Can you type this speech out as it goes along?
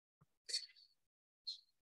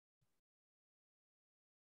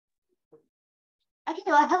Okay,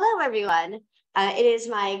 well, hello, everyone. It is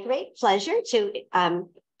my great pleasure to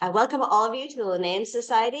welcome all of you to the Linnean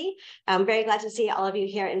Society. I'm very glad to see all of you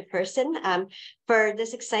here in person for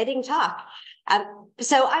this exciting talk.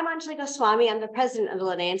 So I'm Anjali Goswami. I'm the president of the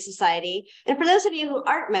Linnean Society. And for those of you who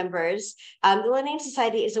aren't members, the Linnean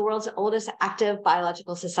Society is the world's oldest active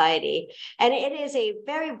biological society. And it is a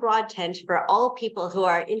very broad tent for all people who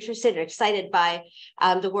are interested or excited by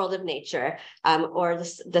the world of nature or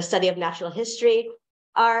the study of natural history.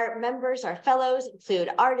 Our members, our fellows include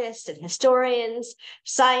artists and historians,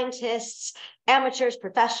 scientists, amateurs,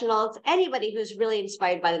 professionals, anybody who's really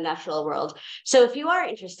inspired by the natural world. So if you are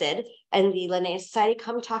interested in the Linnean Society,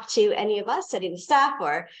 come talk to any of us, any of the staff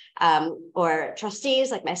or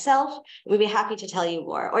trustees like myself. We'd be happy to tell you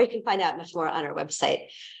more, or you can find out much more on our website.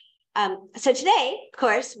 So today, of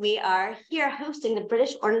course, we are here hosting the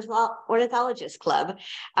British Ornithologist Club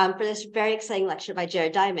for this very exciting lecture by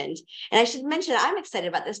Jared Diamond. And I should mention I'm excited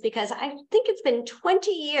about this because I think it's been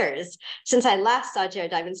 20 years since I last saw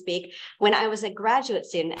Jared Diamond speak when I was a graduate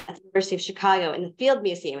student at the University of Chicago in the Field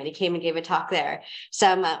Museum, and he came and gave a talk there. So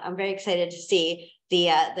I'm very excited to see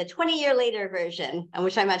the 20-year later version,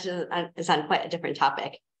 which I imagine is on quite a different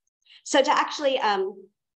topic. So to actually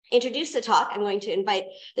introduce the talk, I'm going to invite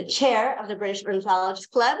the chair of the British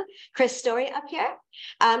Ornithologist Club, Chris Story, up here.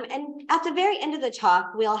 And at the very end of the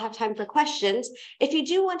talk, we'll have time for questions. If you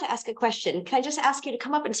do want to ask a question, can I just ask you to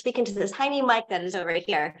come up and speak into this tiny mic that is over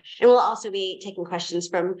here? And we'll also be taking questions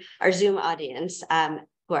from our Zoom audience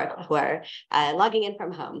who are logging in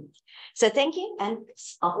from home. So thank you, and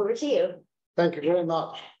over to you. Thank you very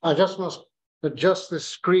much. I just must adjust this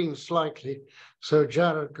screen slightly so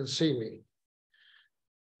Jared can see me.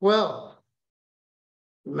 Well,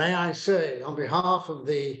 may I say, on behalf of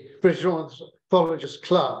the British Ornithologist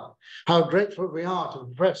Club, how grateful we are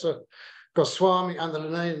to Professor Goswami and the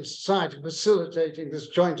Linnean Society for facilitating this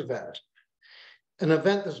joint event, an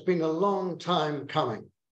event that's been a long time coming.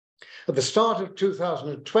 At the start of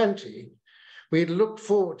 2020, we looked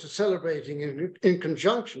forward to celebrating in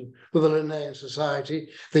conjunction with the Linnean Society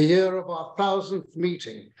the year of our 1000th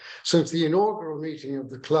meeting since the inaugural meeting of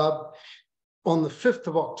the club on the 5th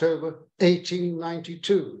of October,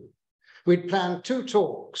 1892. We'd planned 2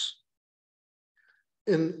 talks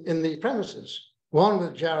in the premises, one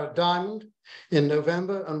with Jared Diamond in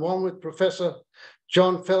November and one with Professor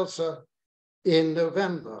John Felser in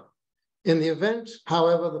November. In the event,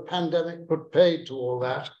 however, the pandemic put paid to all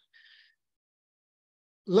that.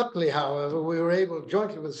 Luckily, however, we were able,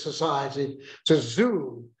 jointly with the Society, to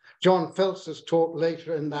Zoom John Felser's talk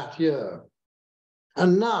later in that year.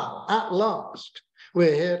 And now, at last,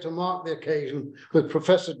 we're here to mark the occasion with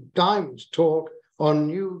Professor Diamond's talk on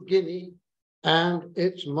New Guinea and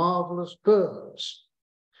its marvelous birds.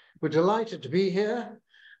 We're delighted to be here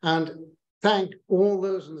and thank all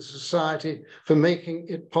those in the Society for making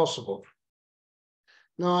it possible.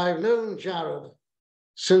 Now, I've known Jared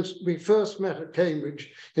since we first met at Cambridge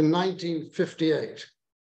in 1958.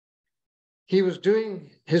 He was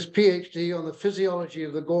doing his PhD on the physiology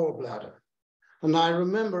of the gallbladder. And I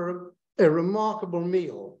remember a remarkable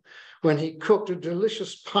meal when he cooked a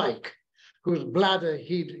delicious pike whose bladder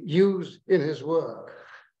he'd used in his work.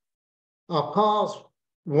 Our paths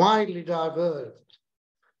widely diverged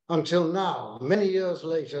until now, many years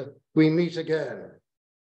later, we meet again.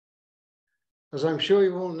 As I'm sure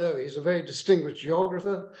you all know, he's a very distinguished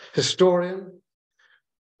geographer, historian,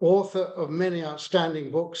 author of many outstanding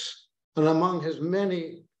books, and among his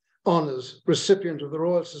many honours, recipient of the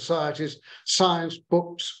Royal Society's Science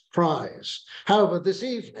Books Prize. However, this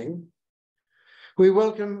evening, we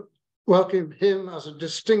welcome him as a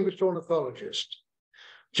distinguished ornithologist.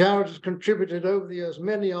 Jared has contributed over the years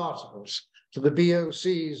many articles to the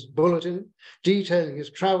BOC's bulletin, detailing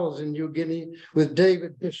his travels in New Guinea with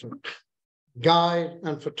David Bishop, guide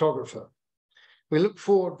and photographer. We look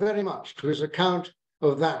forward very much to his account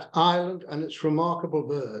of that island and its remarkable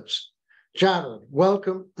birds. Jared,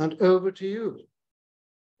 welcome, and over to you.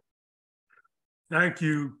 Thank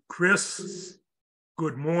you, Chris.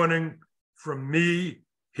 Good morning from me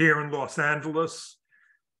here in Los Angeles.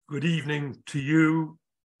 Good evening to you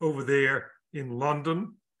over there in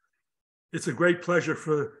London. It's a great pleasure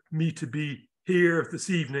for me to be here this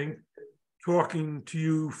evening, talking to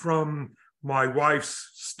you from my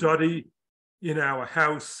wife's study in our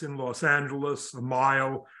house in Los Angeles, a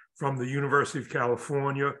mile from the University of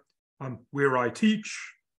California, where I teach.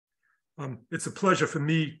 It's a pleasure for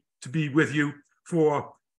me to be with you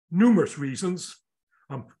for numerous reasons.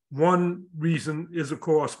 One reason is, of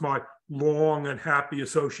course, my long and happy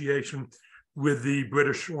association with the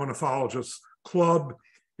British Ornithologists Club,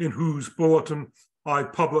 in whose bulletin I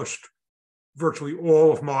published virtually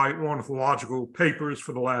all of my ornithological papers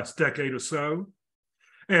for the last decade or so.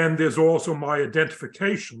 And there's also my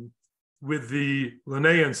identification with the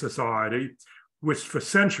Linnaean Society, which for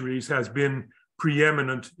centuries has been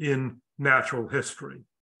preeminent in natural history.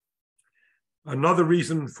 Another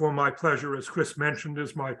reason for my pleasure, as Chris mentioned,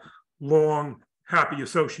 is my long, happy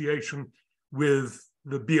association with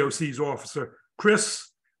the BOC's officer,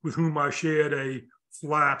 Chris, with whom I shared a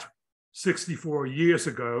flat 64 years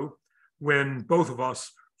ago when both of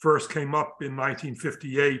us first came up in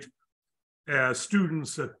 1958 as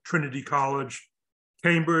students at Trinity College,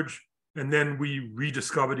 Cambridge, and then we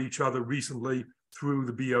rediscovered each other recently through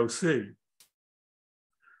the BOC.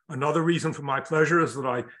 Another reason for my pleasure is that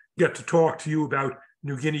I get to talk to you about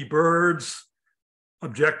New Guinea birds,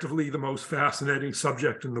 objectively the most fascinating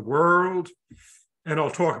subject in the world, and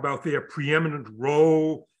I'll talk about their preeminent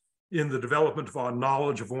role in the development of our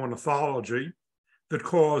knowledge of ornithology that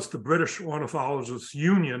caused the British Ornithologists'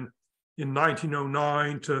 Union in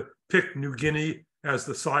 1909 to pick New Guinea as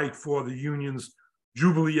the site for the Union's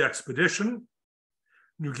Jubilee expedition.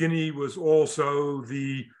 New Guinea was also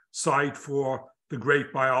the site for the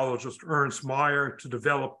great biologist Ernst Mayr to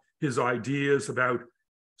develop his ideas about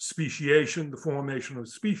speciation, the formation of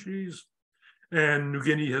species, and New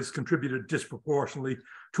Guinea has contributed disproportionately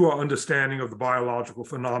to our understanding of the biological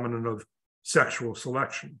phenomenon of sexual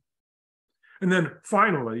selection. And then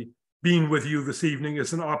finally, being with you this evening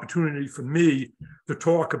is an opportunity for me to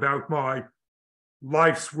talk about my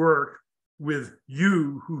life's work with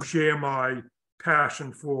you who share my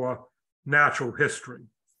passion for natural history.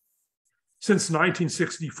 Since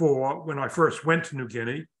 1964, when I first went to New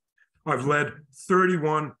Guinea, I've led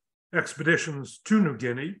 31 expeditions to New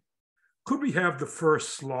Guinea. Could we have the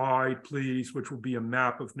first slide, please, which will be a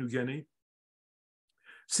map of New Guinea?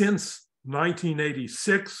 Since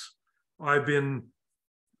 1986, I've been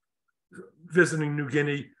visiting New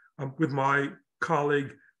Guinea with my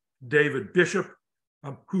colleague, David Bishop,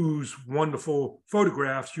 whose wonderful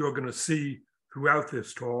photographs you're going to see throughout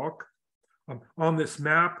this talk. On this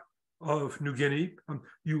map of New Guinea,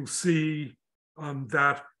 you'll see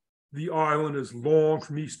that the island is long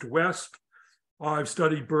from east to west. I've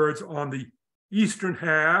studied birds on the eastern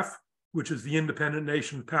half, which is the independent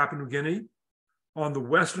nation of Papua New Guinea, on the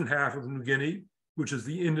western half of New Guinea, which is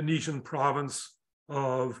the Indonesian province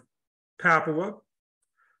of Papua.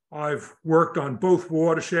 I've worked on both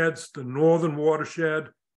watersheds, the northern watershed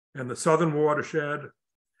and the southern watershed.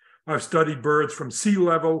 I've studied birds from sea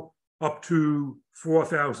level up to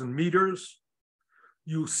 4,000 meters.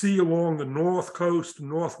 You'll see along the north coast and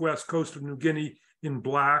northwest coast of New Guinea in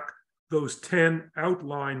black, those 10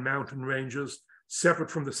 outlying mountain ranges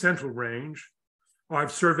separate from the central range.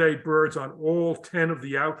 I've surveyed birds on all 10 of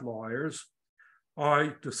the outliers.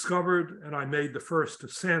 I discovered and I made the first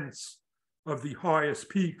ascents of the highest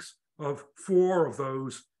peaks of 4 of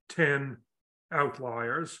those 10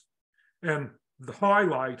 outliers. And the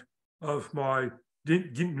highlight of my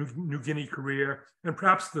New Guinea career, and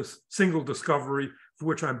perhaps the single discovery for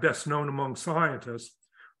which I'm best known among scientists,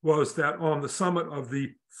 was that on the summit of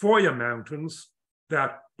the Foya Mountains,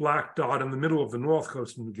 that black dot in the middle of the north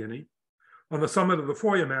coast of New Guinea, on the summit of the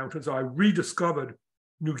Foya Mountains, I rediscovered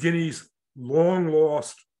New Guinea's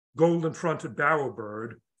long-lost golden-fronted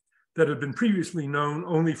bowerbird that had been previously known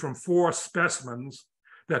only from 4 specimens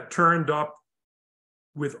that turned up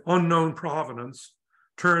with unknown provenance,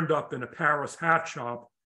 turned up in a Paris hat shop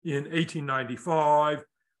in 1895.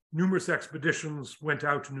 Numerous expeditions went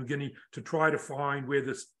out to New Guinea to try to find where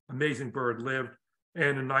this amazing bird lived.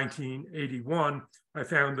 And in 1981, I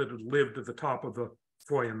found that it lived at the top of the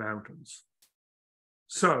Foya Mountains.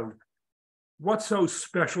 So, what's so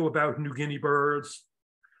special about New Guinea birds?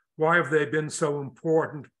 Why have they been so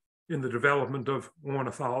important in the development of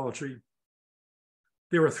ornithology?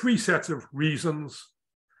 There are 3 sets of reasons: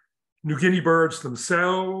 New Guinea birds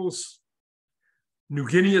themselves, New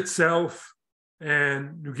Guinea itself,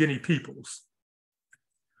 and New Guinea peoples.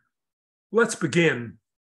 Let's begin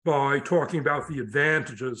by talking about the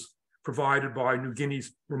advantages provided by New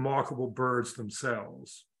Guinea's remarkable birds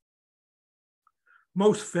themselves.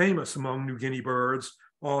 Most famous among New Guinea birds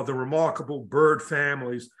are the remarkable bird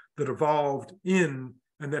families that evolved in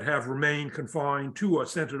and that have remained confined to or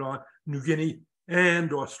centered on New Guinea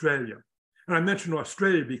and Australia. And I mention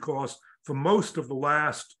Australia because for most of the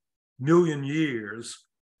last million years,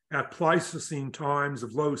 at Pleistocene times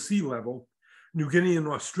of low sea level, New Guinea and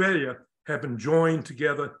Australia have been joined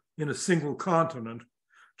together in a single continent,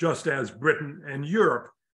 just as Britain and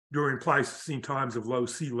Europe during Pleistocene times of low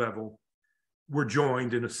sea level were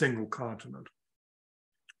joined in a single continent.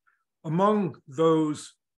 Among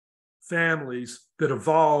those families that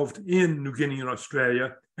evolved in New Guinea and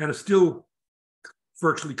Australia and are still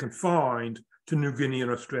virtually confined to New Guinea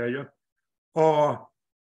and Australia are,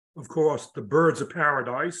 of course, the birds of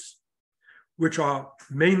paradise, which are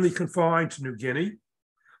mainly confined to New Guinea,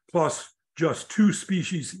 plus just 2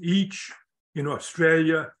 species each in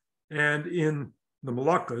Australia and in the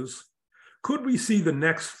Moluccas. Could we see the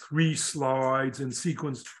next 3 slides in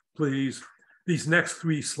sequence, please? These next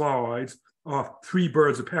 3 slides are 3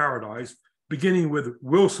 birds of paradise, beginning with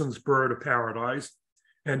Wilson's bird of paradise.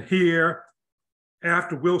 And here,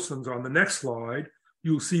 after Wilson's on the next slide,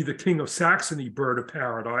 you'll see the King of Saxony bird of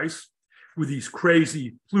paradise with these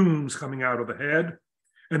crazy plumes coming out of the head.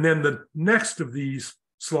 And then the next of these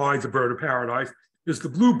slides of bird of paradise is the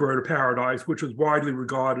blue bird of paradise, which is widely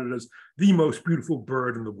regarded as the most beautiful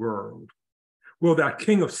bird in the world. Well, that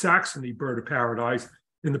King of Saxony bird of paradise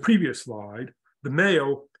in the previous slide, the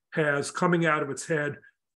male has coming out of its head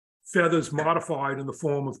feathers modified in the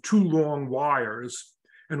form of 2 long wires,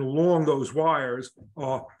 and along those wires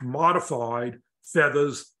are modified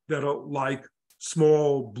feathers that are like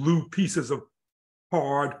small blue pieces of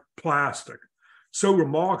hard plastic. So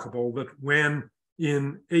remarkable that when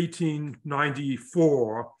in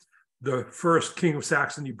 1894, the first King of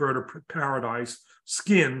Saxony bird of paradise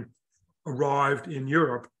skin arrived in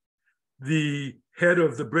Europe, the head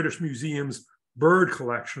of the British Museum's bird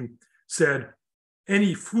collection said,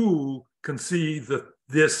 any fool can see that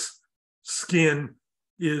this skin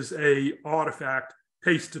is an artifact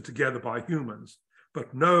pasted together by humans,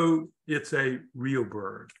 but no, it's a real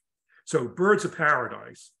bird. So birds of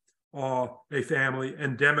paradise are a family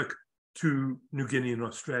endemic to New Guinea and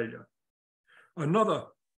Australia. Another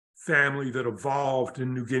family that evolved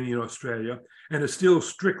in New Guinea and Australia and is still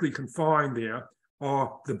strictly confined there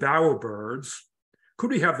are the bowerbirds.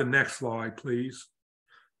 Could we have the next slide, please?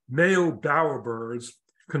 Male bowerbirds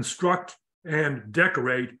construct and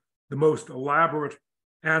decorate the most elaborate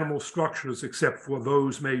animal structures except for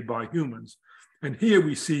those made by humans. And here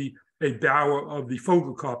we see a bower of the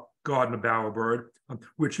Vogelkop gardener bowerbird,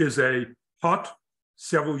 which is a hut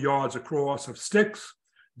several yards across of sticks,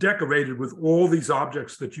 decorated with all these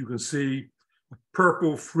objects that you can see,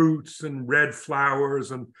 purple fruits and red flowers,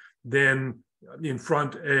 and then in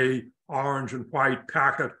front a orange and white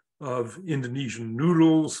packet of Indonesian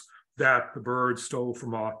noodles that the birds stole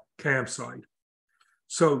from our campsite.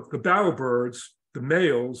 So the bowerbirds, the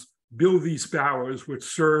males, build these bowers which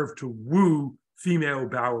serve to woo female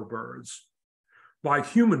bowerbirds. Like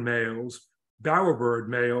human males, bowerbird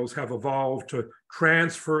males have evolved to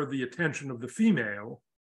transfer the attention of the female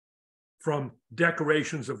from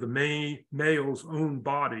decorations of the male's own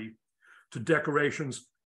body to decorations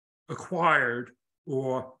acquired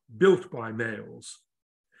or built by males.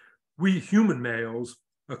 We human males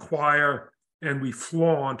acquire and we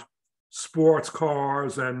flaunt sports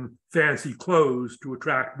cars and fancy clothes to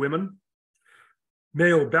attract women.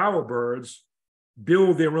 Male bowerbirds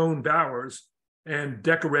build their own bowers and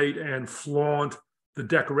decorate and flaunt the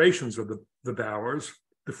decorations of the bowers,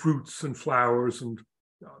 the fruits and flowers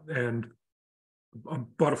and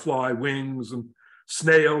butterfly wings and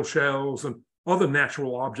snail shells and other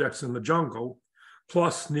natural objects in the jungle,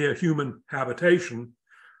 plus near human habitation,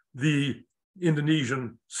 the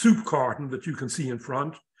Indonesian soup carton that you can see in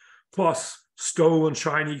front, plus stolen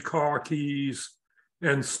shiny car keys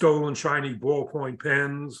and stolen shiny ballpoint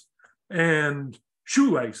pens and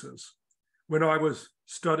shoelaces. When I was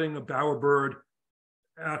studying a bowerbird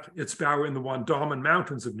at its bower in the Wandaman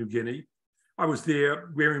Mountains of New Guinea, I was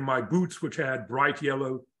there wearing my boots, which had bright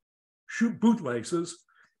yellow bootlaces,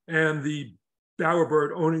 and the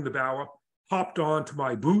bowerbird owning the bower hopped onto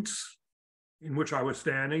my boots in which I was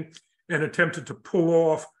standing and attempted to pull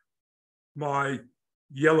off my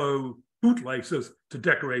yellow bootlaces to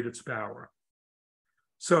decorate its bower.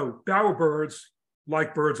 So bowerbirds,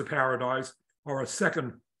 like birds of paradise, are a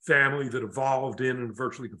second family that evolved in and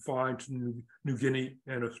virtually confined to New Guinea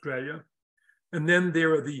and Australia. And then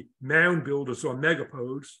there are the mound builders or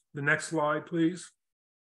megapodes. The next slide, please.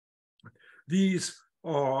 These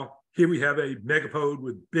are, here we have a megapode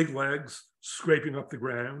with big legs scraping up the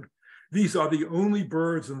ground. These are the only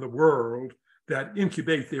birds in the world that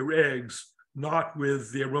incubate their eggs, not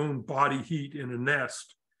with their own body heat in a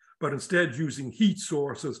nest, but instead using heat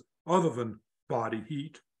sources other than body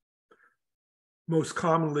heat. Most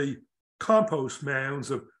commonly, compost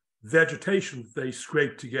mounds of vegetation they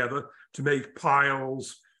scrape together to make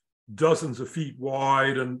piles dozens of feet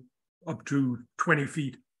wide and up to 20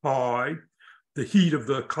 feet high. The heat of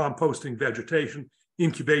the composting vegetation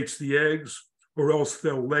incubates the eggs, or else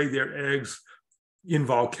they'll lay their eggs in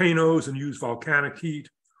volcanoes and use volcanic heat,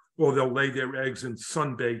 or they'll lay their eggs in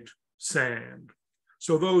sun-baked sand.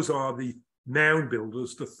 So those are the mound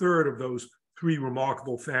builders, the third of those three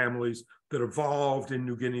remarkable families that evolved in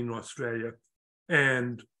New Guinea and Australia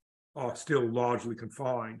and are still largely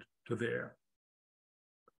confined to there.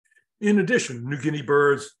 In addition, New Guinea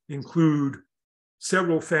birds include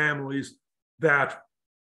several families that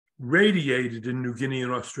radiated in New Guinea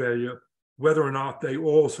and Australia, whether or not they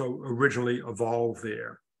also originally evolved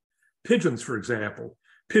there. Pigeons, for example.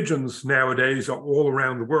 Pigeons nowadays are all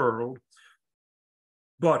around the world,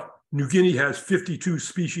 but New Guinea has 52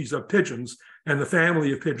 species of pigeons, and the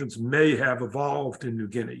family of pigeons may have evolved in New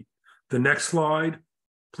Guinea. The next slide,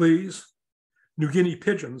 please. New Guinea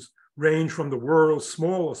pigeons range from the world's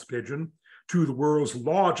smallest pigeon to the world's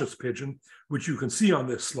largest pigeon, which you can see on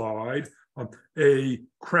this slide, a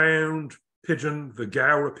crowned pigeon, the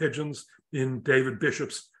Gowra pigeons in David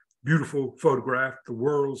Bishop's beautiful photograph, the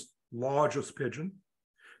world's largest pigeon.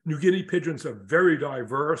 New Guinea pigeons are very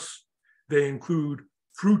diverse. They include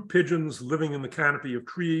fruit pigeons living in the canopy of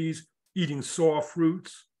trees, eating soft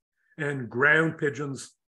fruits, and ground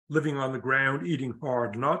pigeons living on the ground, eating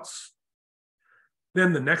hard nuts.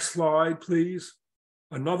 Then the next slide, please.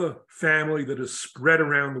 Another family that is spread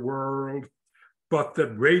around the world, but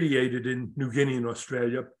that radiated in New Guinea and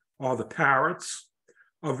Australia are the parrots,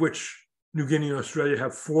 of which New Guinea and Australia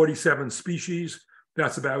have 47 species.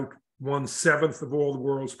 That's about 1/7 of all the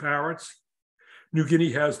world's parrots. New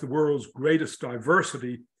Guinea has the world's greatest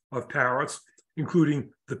diversity of parrots,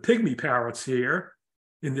 including the pygmy parrots here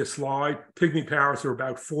in this slide. Pygmy parrots are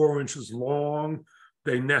about 4 inches long.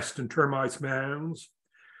 They nest in termites mounds.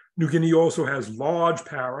 New Guinea also has large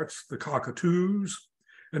parrots, the cockatoos,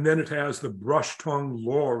 and then it has the brush-tongued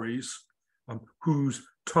lories, whose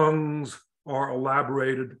tongues are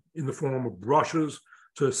elaborated in the form of brushes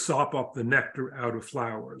to sop up the nectar out of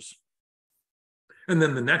flowers. And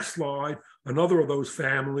then the next slide, another of those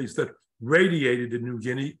families that radiated in New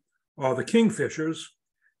Guinea are the kingfishers.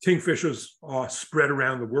 Kingfishers are spread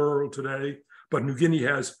around the world today, but New Guinea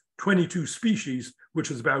has 22 species,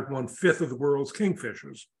 which is about 1/5 of the world's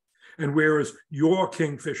kingfishers. And whereas your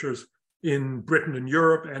kingfishers in Britain and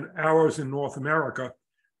Europe and ours in North America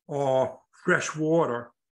are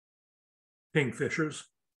freshwater kingfishers,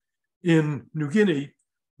 in New Guinea,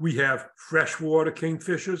 we have freshwater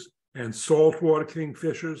kingfishers and saltwater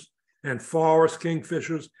kingfishers and forest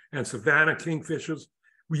kingfishers and savanna kingfishers.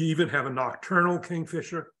 We even have a nocturnal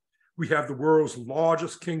kingfisher. We have the world's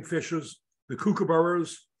largest kingfishers, the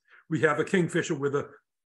kookaburras. We have a kingfisher with an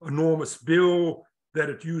enormous bill that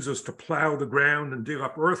it uses to plow the ground and dig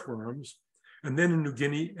up earthworms. And then in New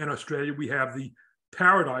Guinea and Australia, we have the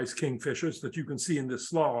paradise kingfishers that you can see in this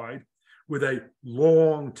slide with a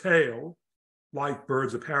long tail, like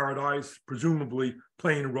birds of paradise, presumably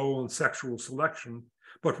playing a role in sexual selection.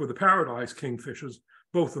 But with the paradise kingfishers,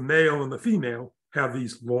 both the male and the female have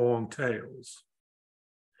these long tails.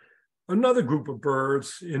 Another group of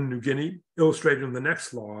birds in New Guinea, illustrated in the next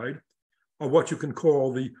slide, are what you can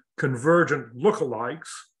call the convergent lookalikes.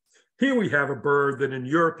 Here we have a bird that in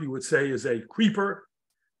Europe you would say is a creeper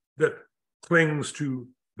that clings to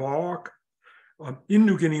bark. In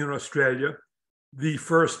New Guinea and Australia, the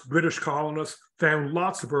first British colonists found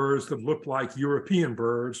lots of birds that looked like European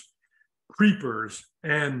birds, creepers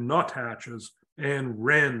and nuthatches and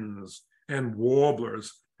wrens and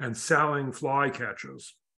warblers and soughing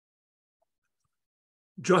flycatchers.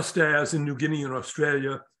 Just as in New Guinea and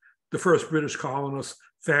Australia, the first British colonists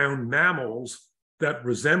found mammals that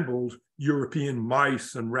resembled European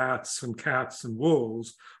mice and rats and cats and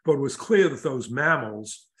wolves, but it was clear that those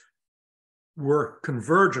mammals were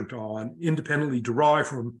convergent on, independently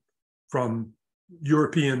derived from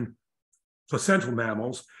European placental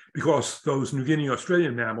mammals, because those New Guinea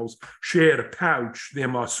Australian mammals shared a pouch, their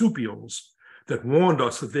marsupials, that warned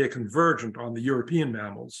us that they're convergent on the European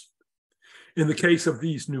mammals. In the case of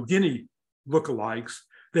these New Guinea lookalikes,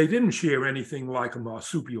 they didn't share anything like a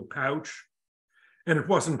marsupial pouch, and it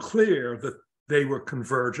wasn't clear that they were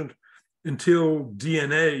convergent until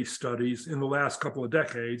DNA studies in the last couple of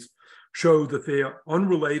decades showed that they are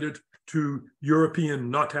unrelated to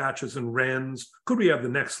European nuthatches and wrens. Could we have the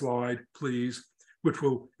next slide, please, which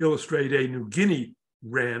will illustrate a New Guinea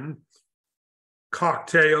wren,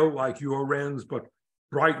 cocktail like your wrens, but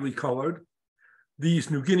brightly colored.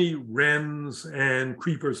 These New Guinea wrens and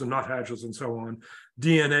creepers and nuthatches and so on,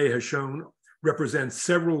 DNA has shown represent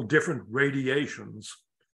several different radiations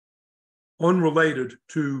unrelated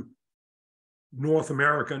to North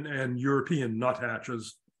American and European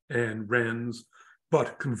nuthatches and wrens,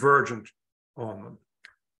 but convergent on them.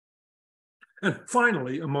 And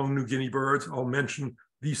finally, among New Guinea birds, I'll mention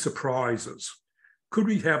the surprises. Could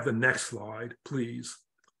we have the next slide, please?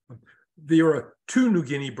 There are two New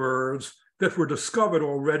Guinea birds that were discovered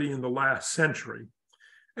already in the last century,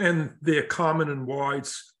 and they're common and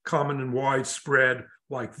widespread,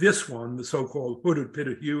 like this one, the so-called hooded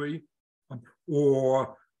pitahui,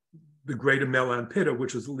 or the Greater Melampitta,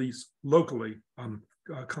 which is at least locally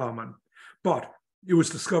common. But it was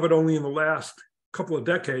discovered only in the last couple of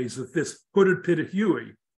decades that this hooded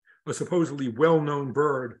pitahui, a supposedly well-known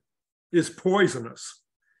bird, is poisonous.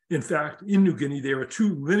 In fact, in New Guinea, there are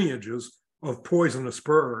two lineages of poisonous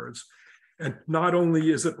birds. And not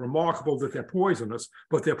only is it remarkable that they're poisonous,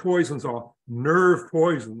 but their poisons are nerve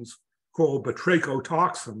poisons called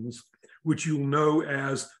batrachotoxins, which you'll know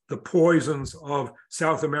as the poisons of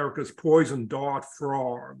South America's poison dart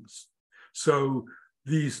frogs. So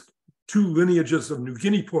these two lineages of New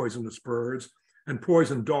Guinea poisonous birds and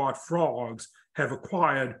poison dart frogs have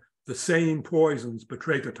acquired the same poisons,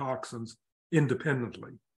 batrachotoxins,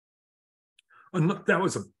 independently. And that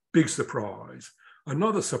was a big surprise.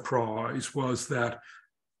 Another surprise was that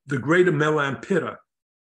the Greater Melampitta,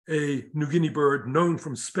 a New Guinea bird known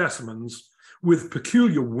from specimens with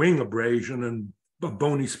peculiar wing abrasion and a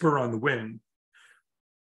bony spur on the wing,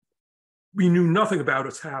 we knew nothing about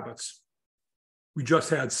its habits. We just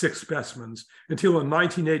had 6 specimens until in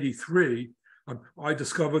 1983, I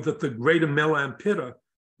discovered that the Greater Melampitta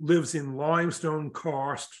lives in limestone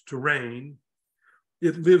karst terrain.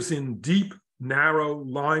 It lives in deep, narrow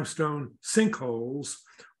limestone sinkholes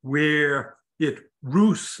where it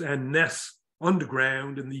roosts and nests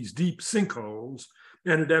underground in these deep sinkholes,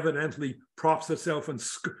 and it evidently props itself and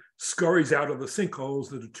scurries out of the sinkholes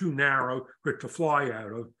that are too narrow for it to fly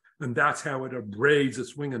out of, and that's how it abrades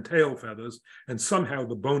its wing and tail feathers, and somehow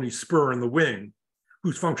the bony spur in the wing,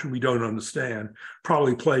 whose function we don't understand,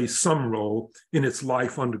 probably plays some role in its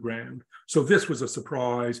life underground. So this was a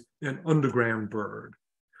surprise, an underground bird.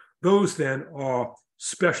 Those then are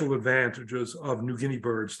special advantages of New Guinea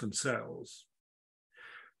birds themselves.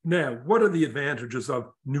 Now, what are the advantages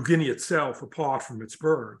of New Guinea itself apart from its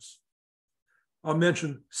birds? I'll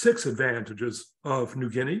mention 6 advantages of New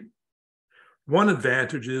Guinea. One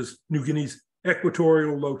advantage is New Guinea's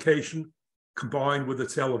equatorial location combined with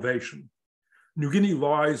its elevation. New Guinea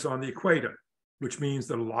lies on the equator, which means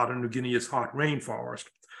that a lot of New Guinea is hot rainforest,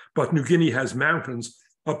 but New Guinea has mountains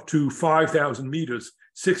up to 5,000 meters,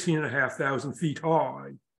 16,500 feet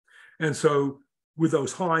high. And so with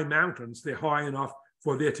those high mountains, they're high enough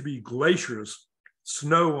for there to be glaciers,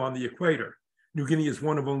 snow on the equator. New Guinea is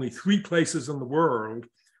one of only 3 places in the world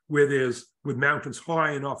where with mountains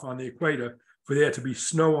high enough on the equator for there to be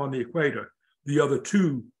snow on the equator. The other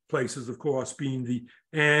 2 places, of course, being the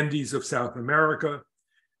Andes of South America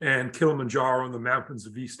and Kilimanjaro and the mountains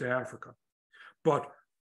of East Africa. But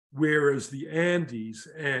whereas the Andes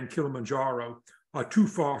and Kilimanjaro are too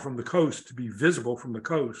far from the coast to be visible from the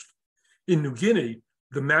coast, in New Guinea,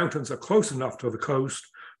 the mountains are close enough to the coast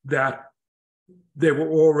that they were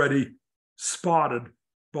already spotted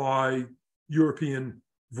by European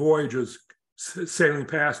voyagers sailing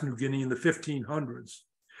past New Guinea in the 1500s.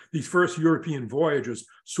 These first European voyagers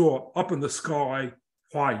saw up in the sky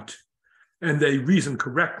white, and they reasoned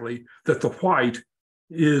correctly that the white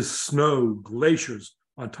is snow, glaciers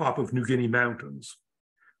on top of New Guinea mountains.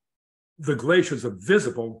 The glaciers are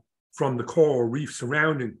visible from the coral reef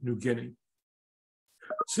surrounding New Guinea.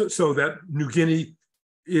 So that New Guinea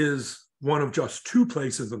is one of just 2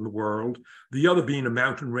 places in the world, the other being a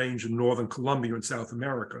mountain range in northern Colombia and South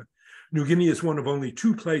America. New Guinea is one of only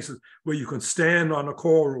 2 places where you can stand on a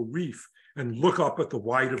coral reef and look up at the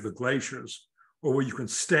white of the glaciers, or where you can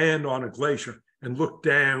stand on a glacier and look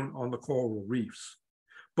down on the coral reefs.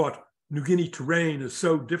 But New Guinea terrain is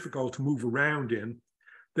so difficult to move around in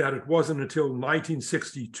that it wasn't until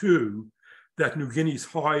 1962 that New Guinea's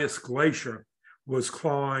highest glacier was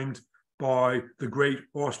climbed by the great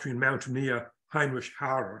Austrian mountaineer Heinrich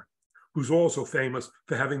Harrer, who's also famous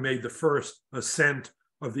for having made the first ascent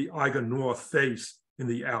of the Eiger North face in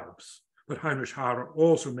the Alps. But Heinrich Harrer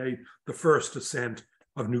also made the first ascent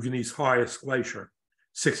of New Guinea's highest glacier,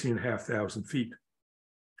 16,500 feet.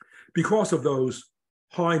 Because of those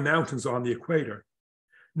high mountains on the equator,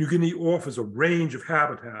 New Guinea offers a range of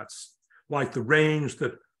habitats, like the range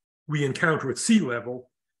that we encounter at sea level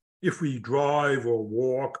if we drive or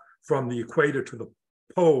walk from the equator to the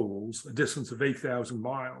poles, a distance of 8,000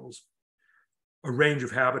 miles, a range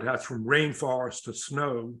of habitats from rainforest to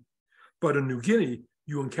snow. But in New Guinea,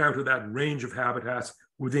 you encounter that range of habitats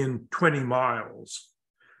within 20 miles.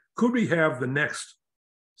 Could we have the next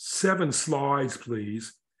 7 slides,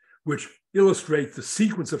 please, which illustrate the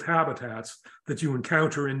sequence of habitats that you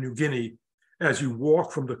encounter in New Guinea as you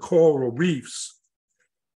walk from the coral reefs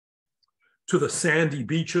to the sandy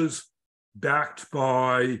beaches backed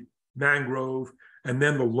by mangrove, and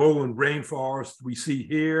then the lowland rainforest we see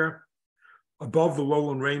here. Above the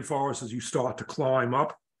lowland rainforest, as you start to climb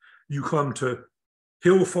up, you come to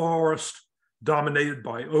hill forest dominated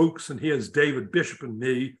by oaks, and here's David Bishop and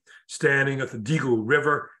me standing at the Deagle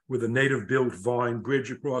River with a native-built vine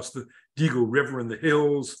bridge across the Deagle River in the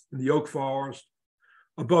hills in the oak forest.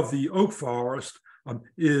 Above the oak forest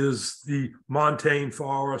is the montane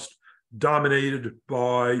forest dominated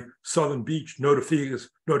by southern beech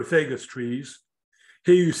notophagus trees.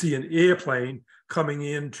 Here you see an airplane coming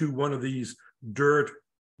into one of these dirt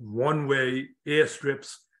one-way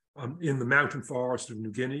airstrips in the mountain forest of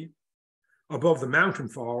New Guinea. Above the mountain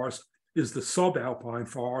forest is the subalpine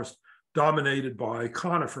forest dominated by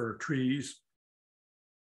conifer trees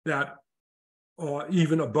that are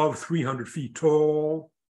even above 300 feet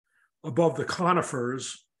tall. Above the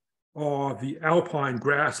conifers are the alpine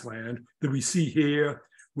grassland that we see here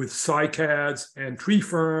with cycads and tree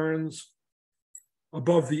ferns.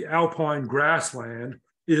 Above the alpine grassland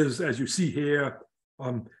is, as you see here,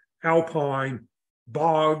 alpine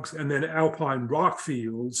bogs and then alpine rock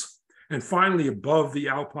fields. And finally, above the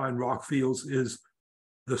alpine rock fields is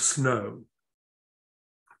the snow.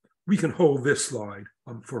 We can hold this slide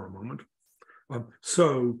for a moment.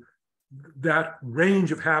 So that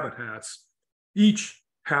range of habitats, each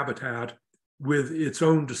habitat with its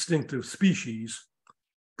own distinctive species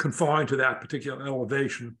confined to that particular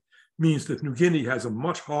elevation, means that New Guinea has a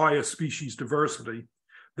much higher species diversity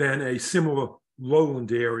than a similar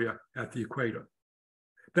lowland area at the equator.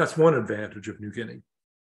 That's one advantage of New Guinea.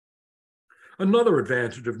 Another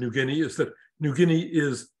advantage of New Guinea is that New Guinea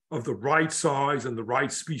is of the right size and the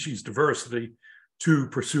right species diversity to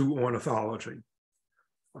pursue ornithology.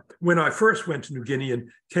 When I first went to New Guinea and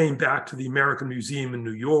came back to the American Museum in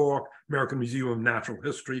New York, American Museum of Natural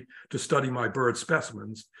History, to study my bird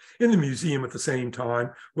specimens, in the museum at the same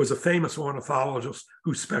time was a famous ornithologist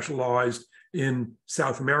who specialized in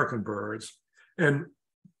South American birds. And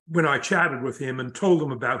when I chatted with him and told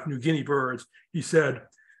him about New Guinea birds, he said,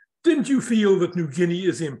 "Didn't you feel that New Guinea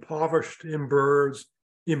is impoverished in birds,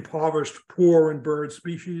 impoverished, poor in bird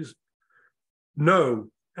species?"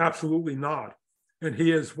 No, absolutely not. And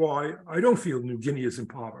here's why I don't feel New Guinea is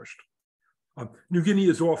impoverished. New Guinea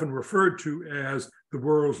is often referred to as the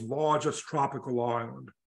world's largest tropical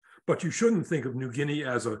island, but you shouldn't think of New Guinea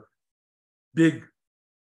as a big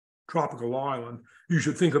tropical island. You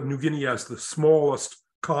should think of New Guinea as the smallest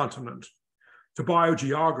continent. To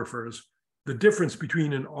biogeographers, the difference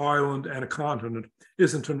between an island and a continent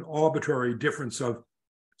isn't an arbitrary difference of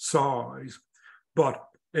size, but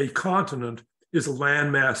a continent is a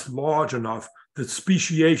landmass large enough that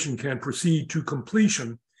speciation can proceed to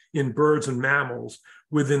completion in birds and mammals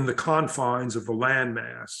within the confines of the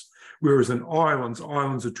landmass, whereas in islands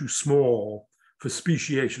are too small for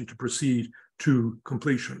speciation to proceed to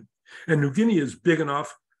completion. And New Guinea is big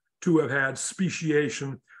enough to have had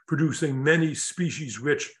speciation producing many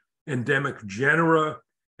species-rich endemic genera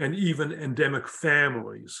and even endemic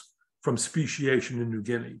families from speciation in New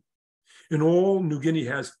Guinea. In all, New Guinea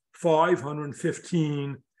has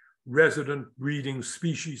 515 resident breeding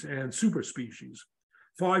species and superspecies,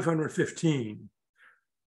 515.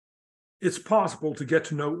 It's possible to get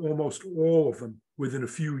to know almost all of them within a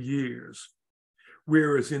few years,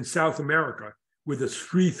 whereas in South America, with its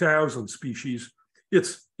 3,000 species,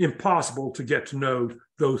 it's impossible to get to know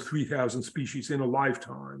those 3,000 species in a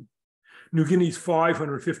lifetime. New Guinea's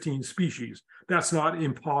 515 species, that's not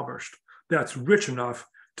impoverished. That's rich enough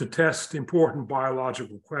to test important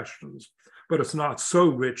biological questions, but it's not so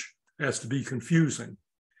rich as to be confusing.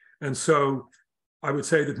 And so I would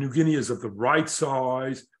say that New Guinea is of the right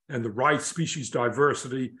size and the right species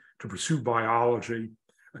diversity to pursue biology.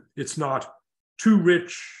 It's not too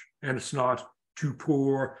rich and it's not too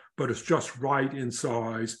poor, but it's just right in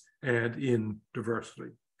size and in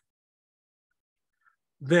diversity.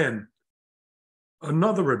 Then,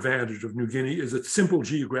 another advantage of New Guinea is its simple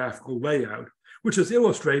geographical layout, which is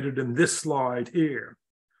illustrated in this slide here.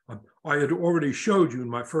 I had already showed you in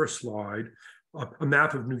my first slide a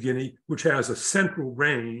map of New Guinea, which has a central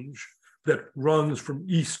range that runs from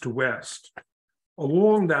east to west.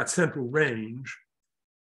 Along that central range,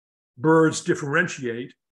 birds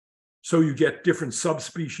differentiate, so you get different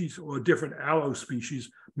subspecies or different allospecies,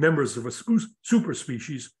 members of a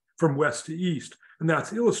superspecies from west to east. And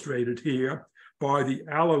that's illustrated here by the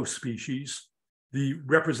allospecies, the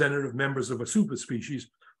representative members of a superspecies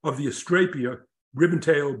of the Astrapia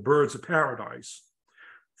ribbon-tailed birds of paradise.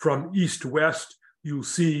 From east to west, you'll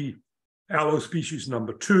see allospecies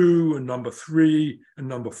number 2 and number 3 and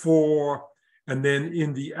number 4. And then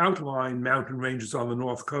in the outlying mountain ranges on the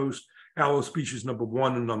north coast, allospecies number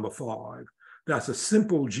 1 and number 5. That's a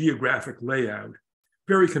simple geographic layout,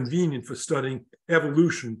 very convenient for studying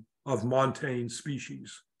evolution of montane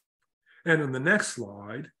species. And in the next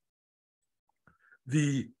slide,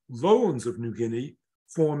 the lowlands of New Guinea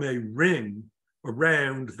form a ring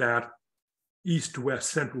around that east to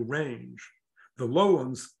west central range. The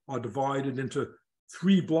lowlands are divided into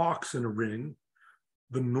 3 blocks in a ring: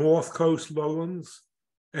 the north coast lowlands,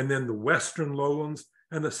 and then the western lowlands,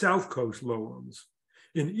 and the south coast lowlands.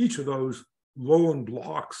 In each of those lowland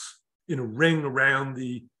blocks in a ring around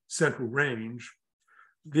the central range,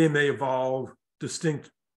 they may evolve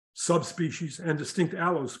distinct subspecies and distinct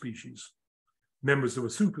allospecies, members of a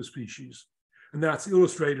superspecies. And that's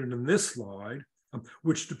illustrated in this slide,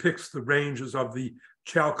 which depicts the ranges of the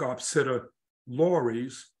Chalcopsitta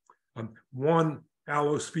lories, one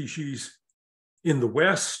allospecies in the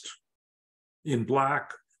west in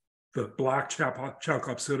black, the black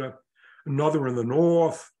Chalcopsitta, another in the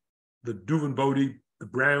north, the Duvenbodi, the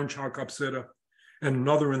brown Chalcopsitta, and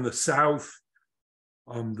another in the south,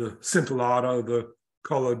 the scintillata, the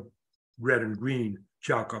colored red and green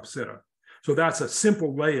Chalcopsitta. So that's a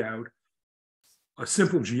simple layout, a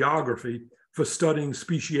simple geography for studying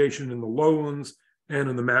speciation in the lowlands and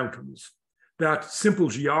in the mountains. That simple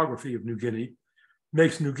geography of New Guinea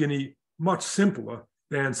makes New Guinea much simpler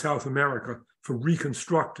than South America for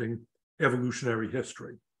reconstructing evolutionary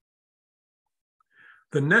history.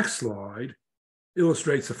 The next slide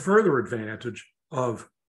illustrates a further advantage of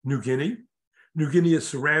New Guinea. New Guinea is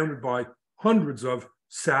surrounded by hundreds of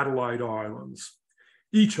satellite islands,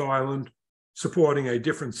 each island supporting a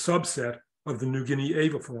different subset of the New Guinea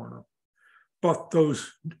avifauna. But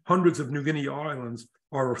those hundreds of New Guinea islands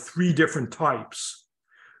are of 3 different types.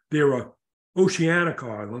 There are oceanic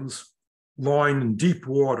islands lying in deep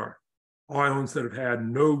water, islands that have had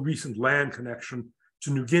no recent land connection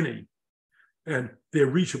to New Guinea, and they're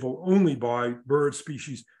reachable only by bird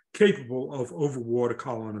species capable of overwater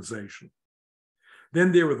colonization.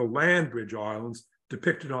 Then there are the land bridge islands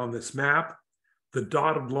depicted on this map. The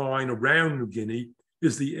dotted line around New Guinea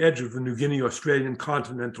is the edge of the New Guinea-Australian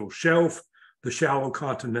continental shelf, the shallow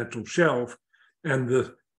continental shelf, and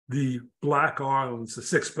the black islands, the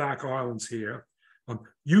 6 black islands here,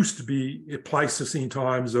 used to be at Pleistocene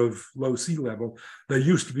times of low sea level. There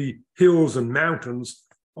used to be hills and mountains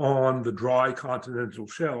on the dry continental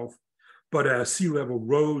shelf, but as sea level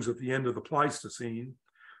rose at the end of the Pleistocene,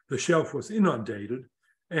 the shelf was inundated,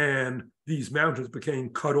 and these mountains became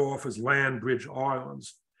cut off as land bridge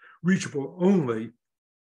islands, reachable only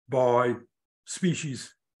by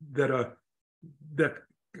species or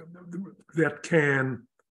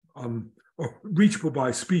reachable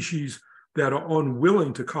by species that are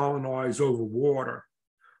unwilling to colonize over water,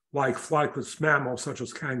 like flightless mammals such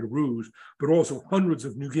as kangaroos, but also hundreds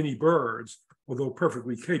of New Guinea birds, although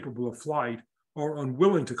perfectly capable of flight, are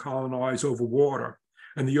unwilling to colonize over water.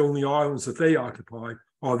 And the only islands that they occupy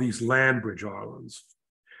are these land bridge islands.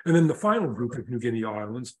 And then the final group of New Guinea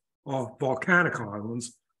islands are volcanic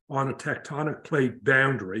islands on a tectonic plate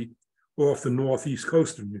boundary off the northeast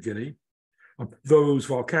coast of New Guinea. Those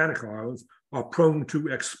volcanic islands are prone to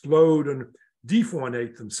explode and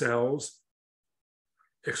defaunate themselves,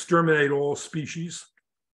 exterminate all species,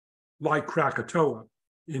 like Krakatoa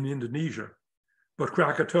in Indonesia. But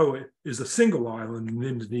Krakatoa is a single island in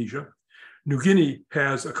Indonesia. New Guinea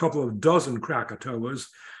has a couple of dozen Krakatoas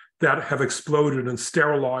that have exploded and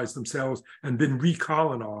sterilized themselves and been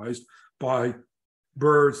recolonized by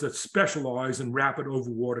birds that specialize in rapid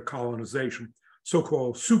overwater colonization,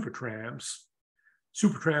 so-called supertramps.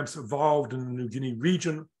 Supertramps evolved in the New Guinea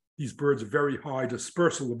region. These birds have very high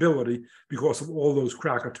dispersal ability because of all those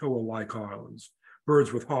Krakatoa-like islands,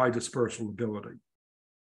 birds with high dispersal ability.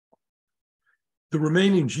 The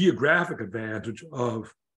remaining geographic advantage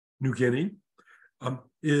of New Guinea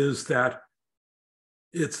is that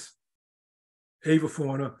its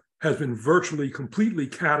avifauna has been virtually completely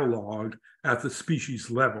cataloged at the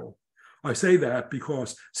species level. I say that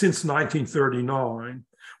because since 1939,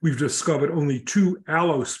 we've discovered only two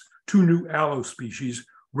new allospecies,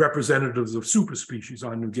 representatives of superspecies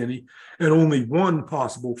on New Guinea, and only one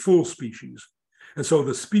possible full species. And so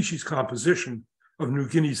the species composition of New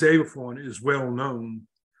Guinea's avifauna is well known,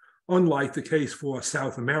 unlike the case for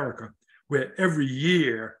South America, where every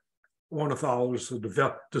year ornithologists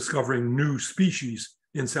are discovering new species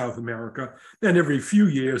in South America, and every few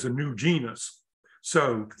years a new genus.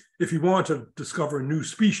 So if you want to discover a new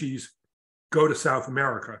species, go to South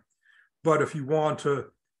America. But if you want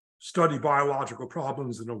to study biological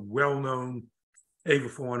problems in a well-known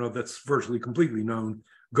avifauna that's virtually completely known,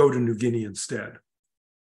 go to New Guinea instead.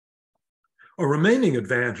 A remaining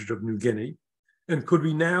advantage of New Guinea, and could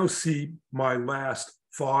we now see my last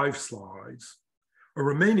 5 slides? A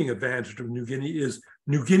remaining advantage of New Guinea is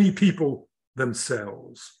New Guinea people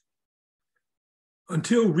themselves.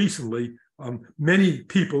 Until recently, many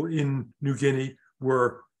people in New Guinea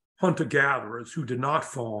were hunter-gatherers who did not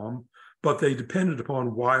farm, but they depended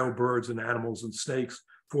upon wild birds and animals and snakes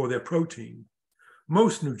for their protein.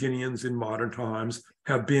 Most New Guineans in modern times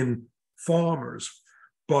have been farmers,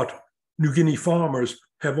 but New Guinea farmers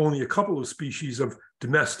have only a couple of species of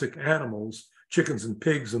domestic animals, chickens and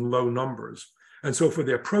pigs, in low numbers. And so for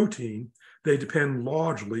their protein, they depend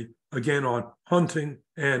largely, again, on hunting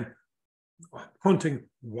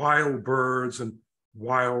wild birds and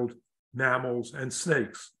wild mammals and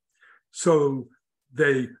snakes. So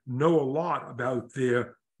they know a lot about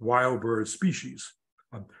their wild bird species.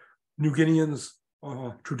 New Guineans,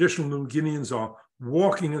 traditional New Guineans, are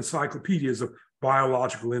walking encyclopedias of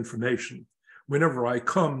biological information. Whenever I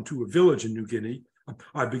come to a village in New Guinea,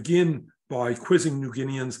 I begin by quizzing New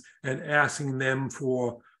Guineans and asking them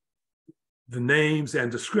for the names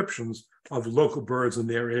and descriptions of local birds in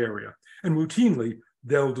their area. And routinely,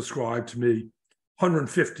 they'll describe to me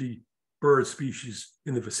 150 bird species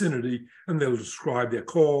in the vicinity, and they'll describe their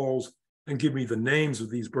calls and give me the names of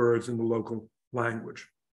these birds in the local language.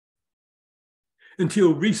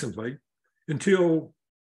 Until recently, until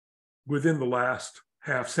within the last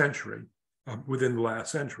century,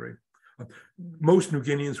 most New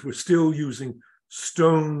Guineans were still using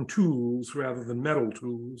stone tools rather than metal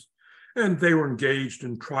tools, and they were engaged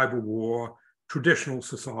in tribal war, traditional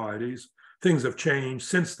societies. Things have changed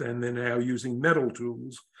since then. They're now using metal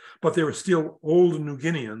tools, but there are still older New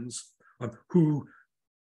Guineans who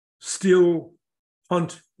still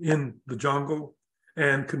hunt in the jungle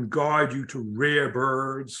and can guide you to rare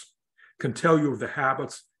birds, can tell you of the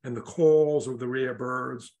habits and the calls of the rare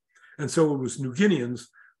birds. And so it was New Guineans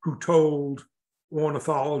who told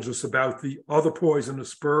ornithologists about the other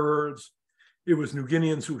poisonous birds. It was New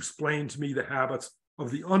Guineans who explained to me the habits of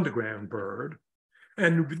the underground bird.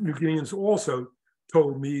 And New Guineans also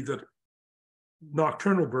told me that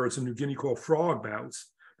nocturnal birds in New Guinea called frogbouts,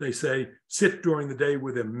 they say, sit during the day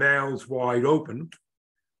with their mouths wide open.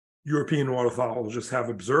 European ornithologists have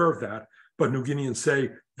observed that, but New Guineans say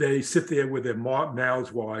they sit there with their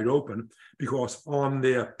mouths wide open because on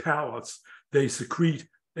their palates, they secrete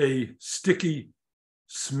a sticky,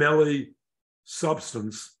 smelly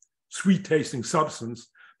substance, sweet-tasting substance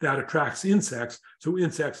that attracts insects. So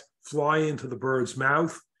insects fly into the bird's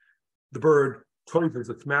mouth, the bird closes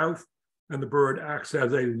its mouth, and the bird acts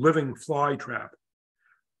as a living fly trap.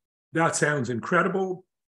 That sounds incredible.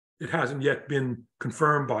 It hasn't yet been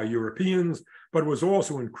confirmed by Europeans, but it was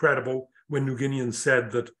also incredible when New Guineans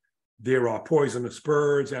said that there are poisonous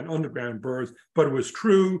birds and underground birds, but it was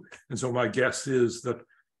true. And so my guess is that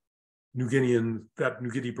New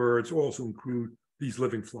Guinea birds also include these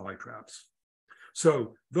living fly traps.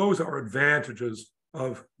 So those are advantages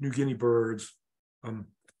of New Guinea birds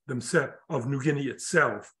themselves, of New Guinea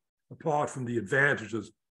itself, apart from the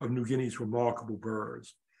advantages of New Guinea's remarkable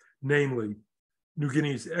birds, namely New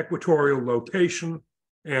Guinea's equatorial location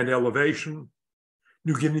and elevation,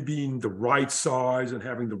 New Guinea being the right size and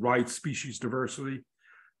having the right species diversity,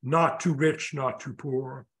 not too rich, not too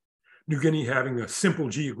poor, New Guinea having a simple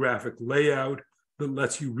geographic layout that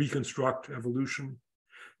lets you reconstruct evolution,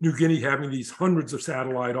 New Guinea having these hundreds of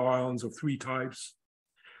satellite islands of 3 types,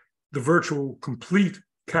 the virtual complete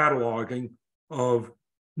cataloging of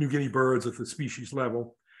New Guinea birds at the species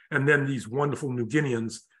level, and then these wonderful New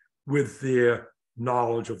Guineans with their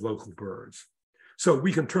knowledge of local birds. So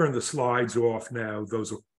we can turn the slides off now.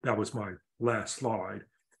 That was my last slide.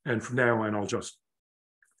 And from now on, I'll just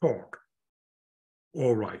talk.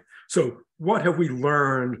 All right. So what have we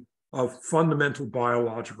learned of fundamental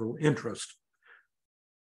biological interest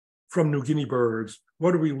from New Guinea birds?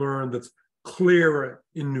 What have we learned that's clearer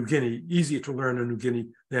in New Guinea, easier to learn in New Guinea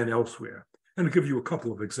than elsewhere? And I'll give you a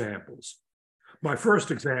couple of examples. My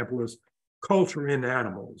first example is culture in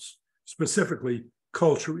animals, specifically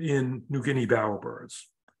culture in New Guinea bowerbirds.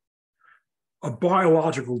 A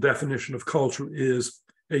biological definition of culture is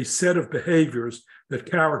a set of behaviors that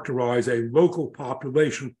characterize a local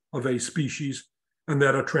population of a species and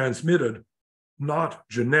that are transmitted not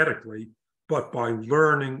genetically, but by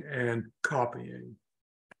learning and copying.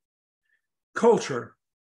 Culture,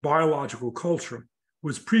 biological culture,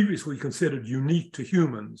 was previously considered unique to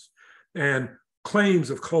humans, and claims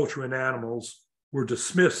of culture in animals were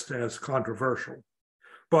dismissed as controversial.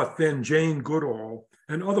 But then Jane Goodall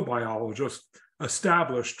and other biologists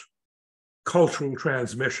established cultural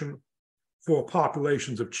transmission, for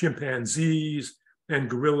populations of chimpanzees and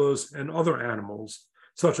gorillas and other animals,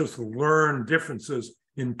 such as the learned differences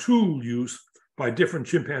in tool use by different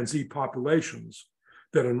chimpanzee populations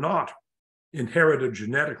that are not inherited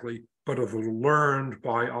genetically, but are learned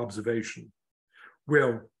by observation.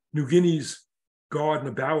 Well, New Guinea's garden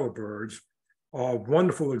of bowerbirds are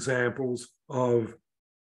wonderful examples of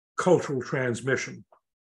cultural transmission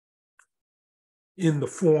in the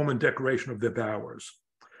form and decoration of their bowers.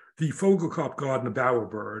 The Vogelkop garden of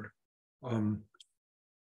bowerbird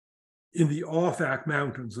in the Arfak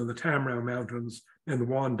Mountains and the Tamrau Mountains and the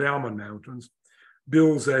Wandalman Mountains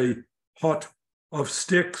builds a hut of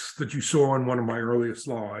sticks that you saw in one of my earlier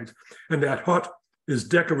slides. And that hut is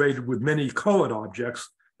decorated with many colored objects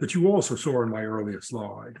that you also saw in my earlier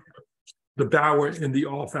slide. The bower in the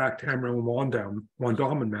Arfak, Tamrau, and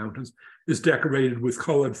Wandalman Mountains is decorated with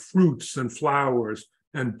colored fruits and flowers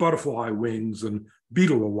and butterfly wings and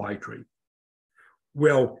beetle elytry.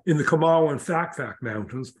 Well, in the Kamau and Fakfak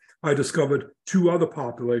Mountains, I discovered two other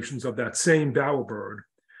populations of that same bowerbird.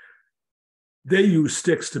 They use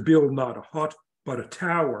sticks to build not a hut, but a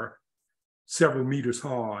tower several meters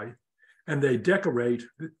high, and they decorate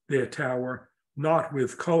their tower not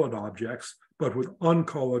with colored objects, but with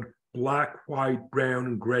uncolored black, white, brown,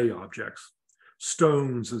 and gray objects,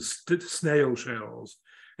 stones and snail shells,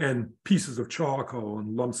 and pieces of charcoal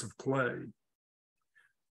and lumps of clay.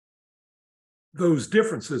 Those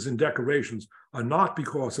differences in decorations are not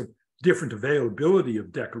because of different availability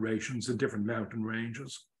of decorations in different mountain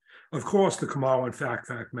ranges. Of course, the Kamau and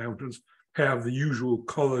Fakfak Mountains have the usual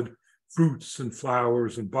colored fruits and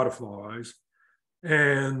flowers and butterflies,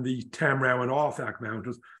 and the Tamrau and Arfak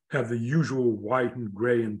Mountains have the usual white and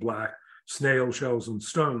gray and black snail shells and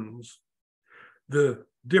stones. The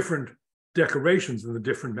different decorations in the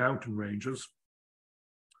different mountain ranges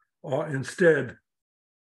are instead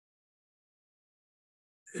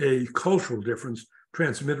a cultural difference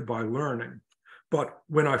transmitted by learning. But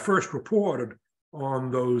when I first reported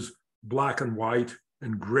on those black and white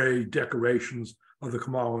and gray decorations of the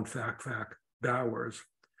Kamau and Fakfak bowers,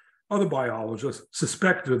 other biologists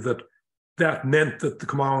suspected that that meant that the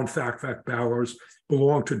Kamau and Fakfak bowers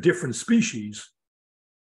belonged to different species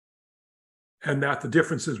and that the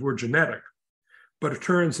differences were genetic. But it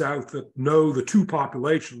turns out that no, the two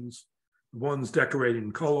populations, the ones decorating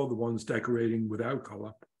in color, the ones decorating without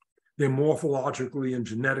color, they're morphologically and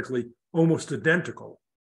genetically almost identical.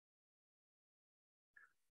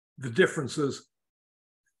 The differences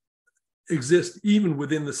exist even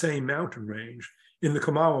within the same mountain range. In the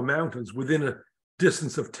Kamau Mountains, within a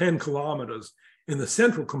distance of 10 kilometers, in the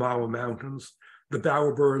central Kamau Mountains, the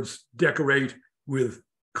bowerbirds decorate with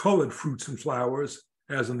colored fruits and flowers,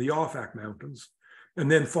 as in the Arfak Mountains. And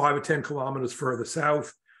then 5 or 10 kilometers further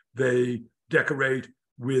south, they decorate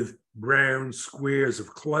with brown squares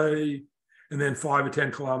of clay. And then 5 or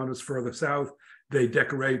 10 kilometers further south, they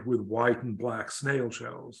decorate with white and black snail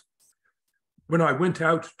shells. When I went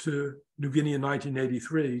out to New Guinea in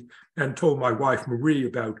 1983 and told my wife, Marie,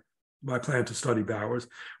 about my plan to study bowers,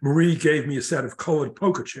 Marie gave me a set of colored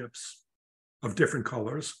poker chips of different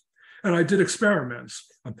colors. And I did experiments.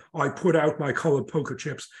 I put out my colored poker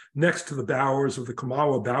chips next to the bowers of the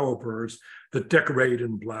Kamau bowerbirds that decorate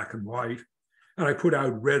in black and white. And I put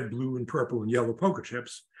out red, blue, and purple and yellow poker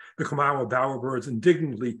chips. The Kamau bowerbirds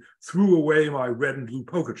indignantly threw away my red and blue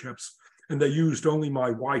poker chips, and they used only my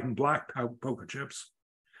white and black poker chips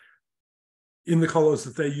in the colors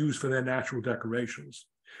that they use for their natural decorations.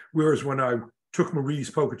 Whereas when I took Marie's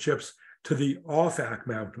poker chips to the Arfak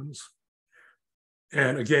Mountains,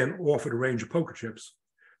 and again offered a range of poker chips,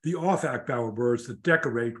 the Arfak bowerbirds that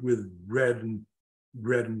decorate with red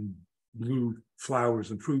and blue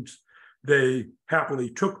flowers and fruits, they happily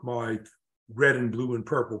took my red and blue and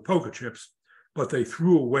purple poker chips, but they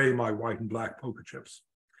threw away my white and black poker chips.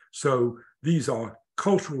 So these are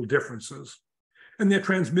cultural differences, and they're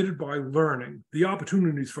transmitted by learning. The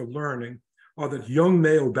opportunities for learning are that young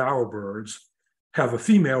male bowerbirds have a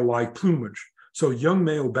female-like plumage. So young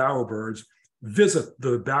male bowerbirds visit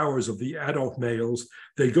the bowers of the adult males.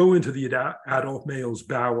 They go into the adult male's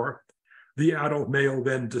bower. The adult male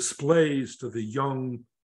then displays to the young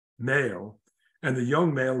male, and the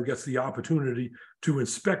young male gets the opportunity to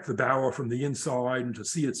inspect the bower from the inside and to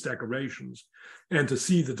see its decorations and to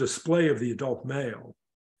see the display of the adult male.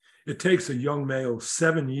 It takes a young male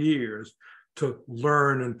 7 years to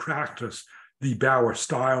learn and practice the bower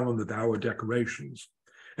style and the bower decorations.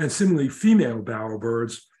 And similarly, female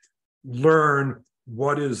bowerbirds learn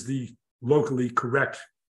what is the locally correct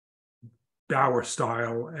bower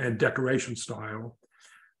style and decoration style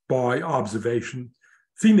by observation.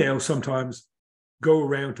 Females sometimes go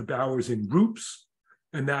around to bowers in groups,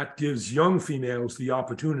 and that gives young females the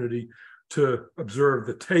opportunity to observe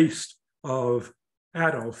the taste of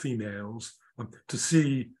adult females to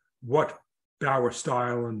see what bower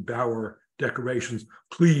style and bower decorations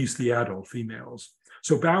please the adult females.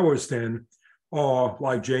 So bowers then are,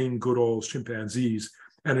 like Jane Goodall's chimpanzees,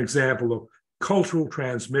 an example of cultural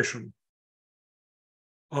transmission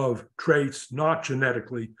of traits, not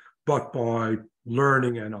genetically, but by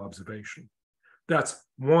learning and observation. That's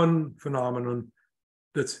one phenomenon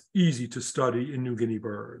that's easy to study in New Guinea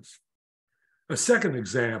birds. A second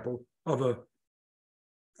example of a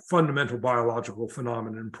fundamental biological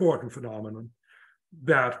phenomenon, important phenomenon,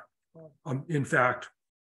 that in fact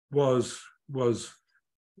was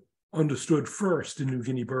understood first in New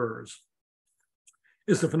Guinea birds,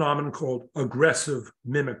 is the phenomenon called aggressive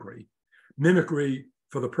mimicry. Mimicry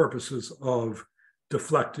for the purposes of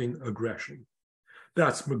deflecting aggression.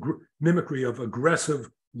 That's mimicry of aggressive,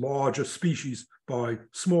 larger species by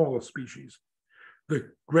smaller species. The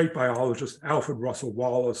great biologist Alfred Russel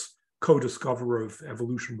Wallace, co-discoverer of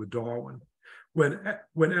evolution with Darwin,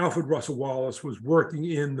 when Alfred Russel Wallace was working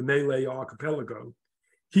in the Malay archipelago,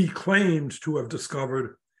 he claimed to have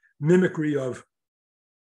discovered mimicry of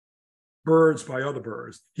birds by other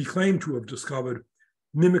birds. He claimed to have discovered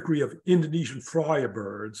mimicry of Indonesian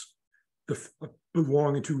friarbirds,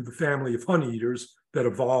 belonging to the family of honeyeaters that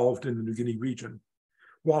evolved in the New Guinea region.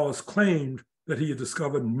 Wallace claimed that he had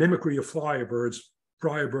discovered mimicry of friarbirds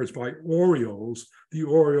by orioles, the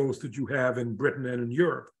orioles that you have in Britain and in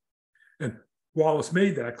Europe. And Wallace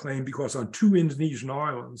made that claim because on 2 Indonesian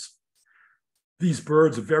islands, these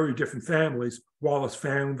birds of very different families, Wallace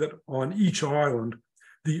found that on each island,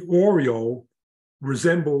 the oriole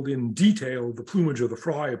resembled in detail the plumage of the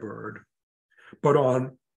friarbird, but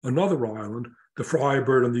on another island, the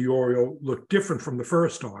friarbird and the oriole looked different from the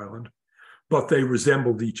first island, but they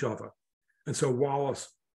resembled each other. And so Wallace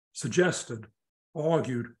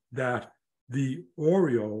argued that the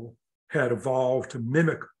oriole had evolved to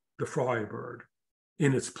mimic the friarbird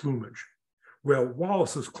in its plumage. Well,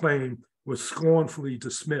 Wallace's claim was scornfully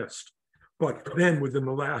dismissed, but then within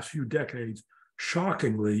the last few decades,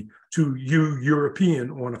 shockingly to you European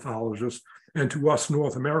ornithologists and to us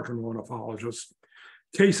North American ornithologists,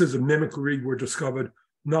 cases of mimicry were discovered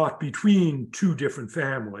not between 2 different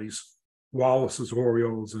families, Wallace's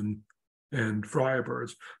orioles and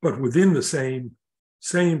friarbirds, but within the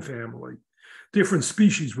same family. Different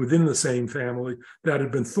species within the same family that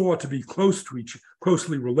had been thought to be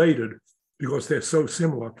closely related because they're so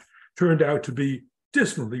similar, turned out to be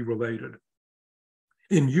distantly related.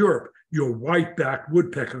 In Europe, your white-backed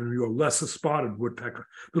woodpecker and your lesser spotted woodpecker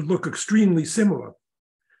that look extremely similar.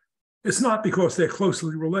 It's not because they're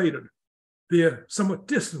closely related. They're somewhat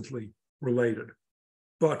distantly related,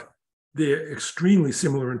 but they're extremely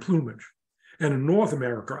similar in plumage. And in North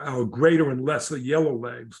America, our greater and lesser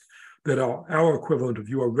yellowlegs, that are our equivalent of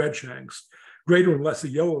your redshanks, greater and lesser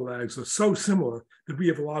yellowlegs are so similar that we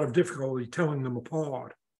have a lot of difficulty telling them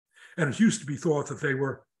apart. And it used to be thought that they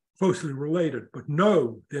were closely related, but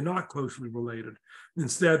no, they're not closely related.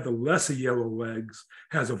 Instead, the lesser yellowlegs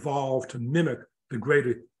has evolved to mimic the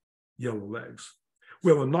greater yellowlegs.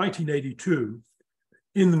 Well, in 1982,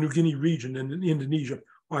 in the New Guinea region and in Indonesia,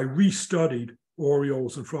 I restudied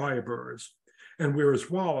orioles and friarbirds. And whereas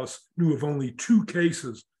Wallace knew of only 2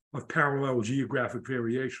 cases of parallel geographic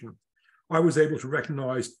variation, I was able to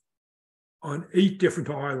recognize on 8 different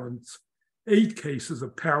islands, 8 cases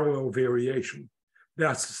of parallel variation.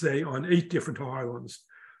 That's to say, on 8 different islands,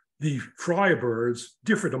 the friarbirds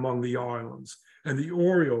differed among the islands and the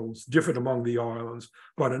orioles differed among the islands,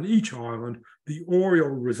 but on each island, the oriole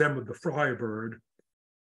resembled the friarbird,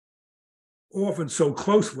 often so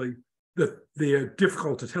closely that they're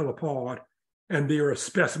difficult to tell apart, and there are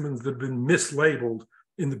specimens that have been mislabeled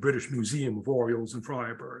in the British Museum of Orioles and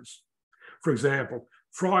Friarbirds. For example,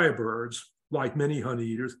 friarbirds, like many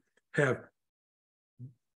honeyeaters, have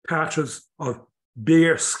patches of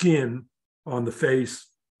bare skin on the face,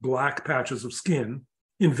 black patches of skin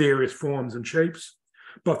in various forms and shapes,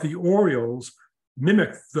 but the orioles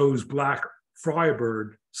mimic those black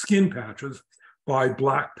friarbird skin patches by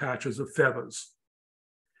black patches of feathers.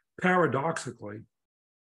 Paradoxically,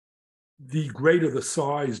 the greater the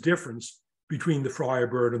size difference between the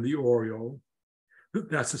friarbird and the oriole,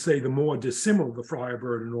 that's to say, the more dissimilar the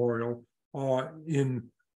friarbird and oriole are in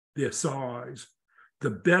their size,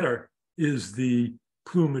 the better is the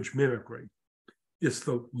plumage mimicry. It's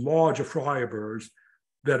the larger friarbirds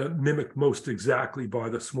that are mimicked most exactly by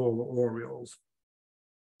the smaller orioles.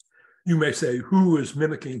 You may say, who is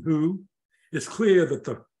mimicking who? It's clear that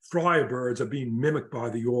the friarbirds are being mimicked by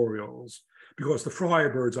the orioles, because the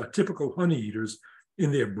friarbirds are typical honey eaters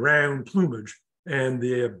in their brown plumage and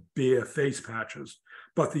their bare face patches.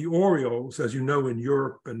 But the orioles, as you know, in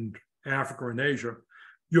Europe and Africa and Asia,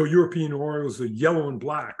 your European orioles are yellow and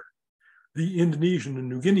black. The Indonesian and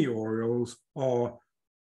New Guinea orioles are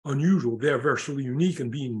unusual. They're virtually unique in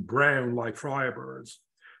being brown like friarbirds.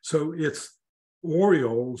 So it's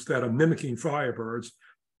orioles that are mimicking friarbirds,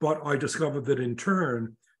 but I discovered that in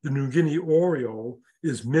turn, the New Guinea oriole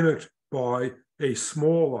is mimicked by a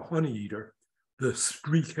smaller honeyeater, the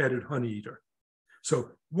streak-headed honeyeater.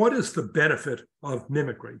 So what is the benefit of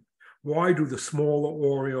mimicry? Why do the smaller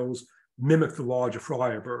orioles mimic the larger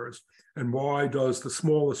friarbirds? And why does the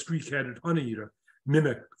smaller streak-headed honeyeater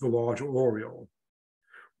mimic the larger oriole?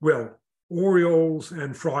 Well, orioles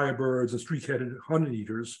and friarbirds and streak-headed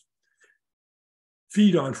honeyeaters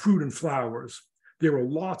feed on fruit and flowers. There are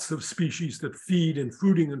lots of species that feed in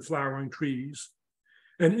fruiting and flowering trees.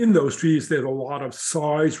 And in those trees, there's a lot of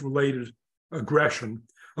size-related aggression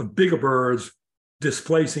of bigger birds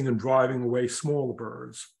displacing and driving away smaller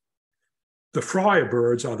birds. The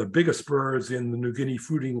friarbirds are the biggest birds in the New Guinea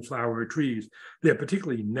fruiting and flowering trees. They're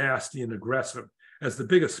particularly nasty and aggressive as the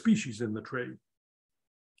biggest species in the tree.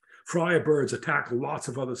 Friarbirds attack lots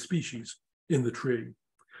of other species in the tree,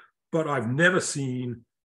 but I've never seen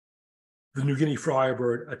the New Guinea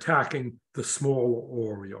friarbird attacking the smaller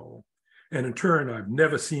oriole. And in turn, I've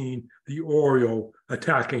never seen the oriole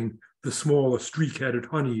attacking the smaller streak-headed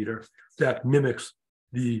honeyeater that mimics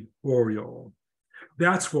the oriole.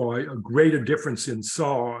 That's why a greater difference in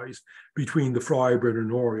size between the friarbird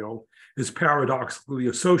and oriole is paradoxically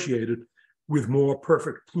associated with more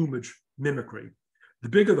perfect plumage mimicry. The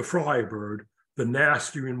bigger the friarbird, the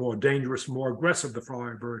nastier and more dangerous, more aggressive the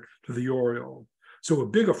friarbird to the oriole. So a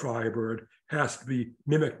bigger friarbird has to be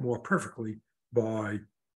mimicked more perfectly by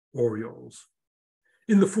orioles.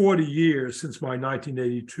 In the 40 years since my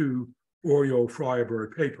 1982 oriole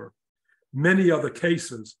friarbird paper, many other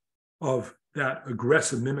cases of that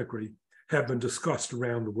aggressive mimicry have been discussed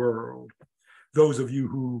around the world. Those of you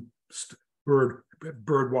who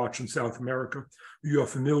bird watch in South America, you are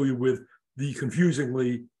familiar with the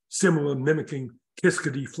confusingly similar mimicking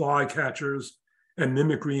Kiskadee flycatchers and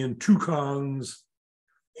mimicry in toucans,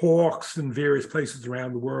 hawks in various places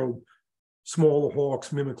around the world. Smaller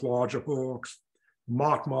hawks mimic larger hawks,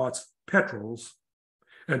 motmots, petrels.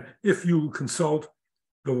 And if you consult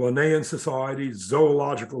the Linnaean Society's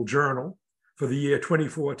Zoological Journal for the year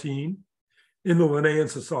 2014, in the Linnaean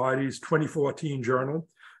Society's 2014 journal,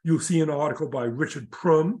 you'll see an article by Richard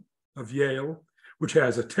Prum of Yale, which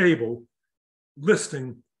has a table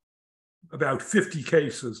listing about 50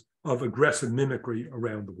 cases of aggressive mimicry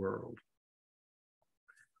around the world.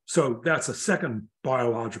 So that's a second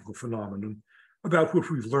biological phenomenon about which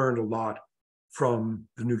we've learned a lot from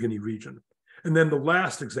the New Guinea region. And then the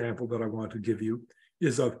last example that I want to give you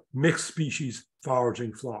is of mixed species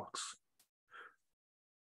foraging flocks.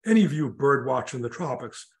 Any of you who birdwatch in the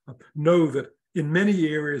tropics know that in many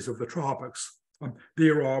areas of the tropics,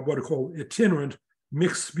 there are what are called itinerant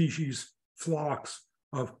mixed species flocks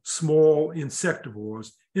of small insectivores,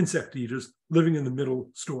 insect eaters living in the middle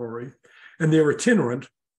story. And they're itinerant,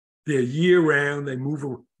 they're year-round, they move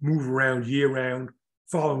around year-round,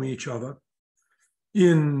 following each other.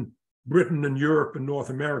 In Britain and Europe and North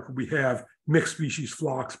America, we have mixed species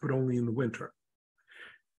flocks, but only in the winter.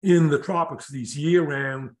 In the tropics, these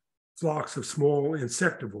year-round flocks of small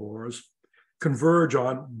insectivores converge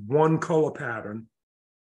on one color pattern,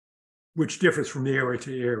 which differs from area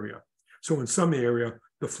to area. So in some area,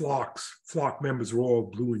 the flock members are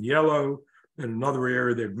all blue and yellow. In another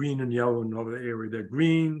area, they're green and yellow. In another area, they're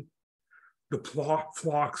green. The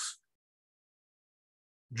flocks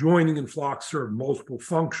joining in flocks serve multiple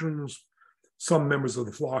functions. Some members of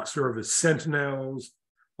the flock serve as sentinels.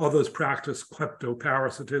 Others practice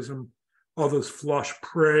kleptoparasitism. Others flush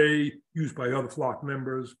prey used by other flock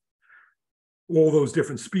members. All those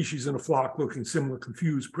different species in a flock looking similar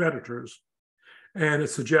confused predators. And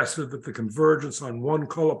it's suggested that the convergence on one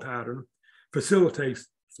color pattern facilitates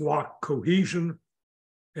flock cohesion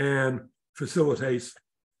and facilitates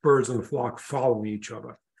birds in the flock following each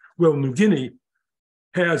other. Well, New Guinea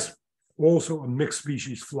has also a mixed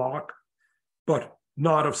species flock, but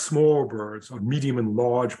not of small birds, of medium and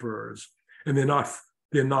large birds. And they're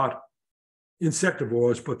not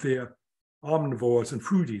insectivores, but they're omnivores and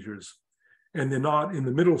fruit eaters. And they're not in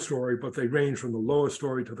the middle story, but they range from the lower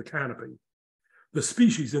story to the canopy. The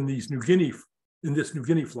species in this New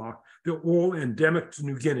Guinea flock, they're all endemic to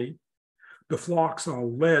New Guinea. The flocks are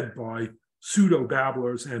led by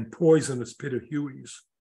pseudo-babblers and poisonous pitahuis.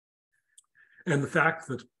 And the fact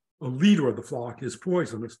that a leader of the flock is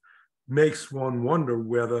poisonous makes one wonder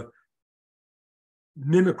whether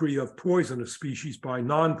mimicry of poisonous species by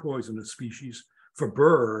non-poisonous species for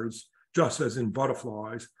birds, just as in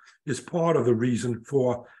butterflies, is part of the reason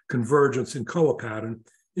for convergence in color pattern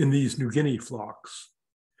in these New Guinea flocks.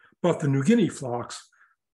 But the New Guinea flocks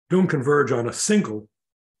don't converge on a single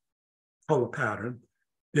color pattern.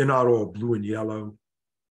 They're not all blue and yellow,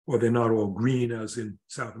 or they're not all green as in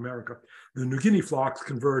South America. The New Guinea flocks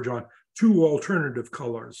converge on two alternative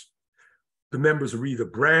colors. The members are either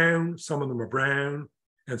brown, some of them are brown,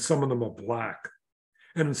 and some of them are black.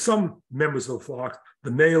 And in some members of the flock,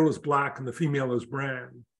 the male is black and the female is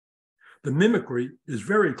brown. The mimicry is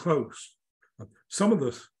very close.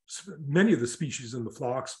 Many of the species in the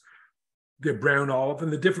flocks, they're brown olive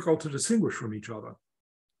and they're difficult to distinguish from each other.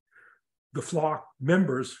 The flock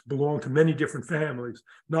members belong to many different families,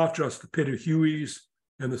 not just the pitahuis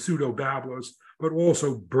and the pseudo-babblers, but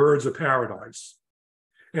also birds of paradise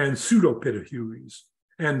and pseudo-pitahuis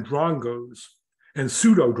and drongos and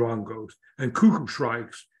pseudo-drongos and cuckoo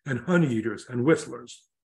shrikes and honeyeaters and whistlers.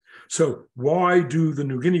 So why do the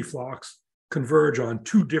New Guinea flocks converge on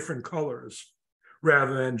two different colors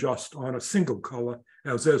rather than just on a single color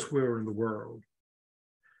as elsewhere in the world?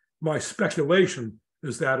 My speculation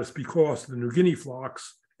is that it's because the New Guinea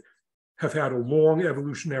flocks have had a long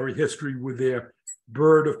evolutionary history with their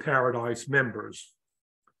bird of paradise members.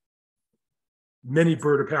 Many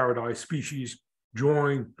bird of paradise species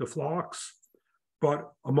join the flocks,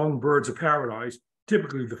 but among birds of paradise,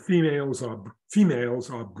 typically the females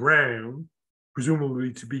are brown,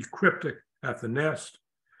 presumably to be cryptic at the nest,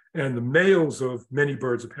 and the males of many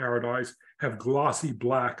birds of paradise have glossy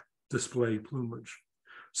black display plumage.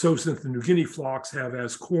 So since the New Guinea flocks have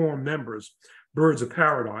as core members birds of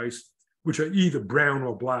paradise, which are either brown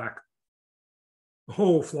or black, the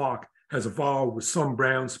whole flock has evolved with some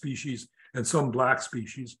brown species and some black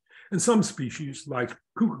species, and some species like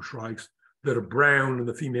cuckoo shrikes that are brown in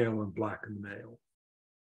the female and black in the male.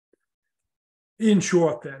 In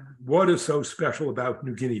short then, what is so special about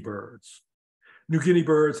New Guinea birds? New Guinea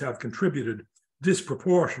birds have contributed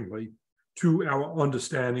disproportionately to our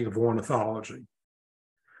understanding of ornithology.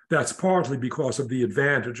 That's partly because of the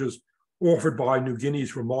advantages offered by New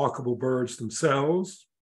Guinea's remarkable birds themselves.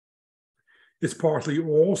 It's partly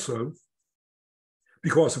also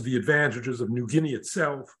because of the advantages of New Guinea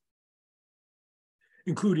itself,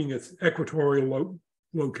 including its equatorial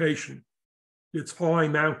location, its high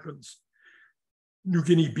mountains, New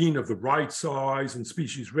Guinea being of the right size and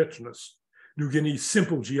species richness, New Guinea's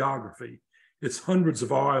simple geography, its hundreds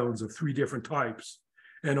of islands of 3 different types,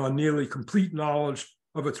 and our nearly complete knowledge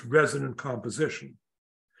of its resident composition.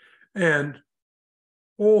 And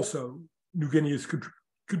also, New Guinea has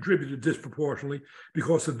contributed disproportionately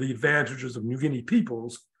because of the advantages of New Guinea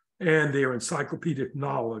peoples and their encyclopedic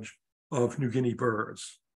knowledge of New Guinea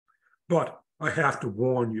birds. But I have to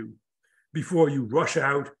warn you, before you rush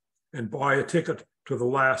out and buy a ticket to the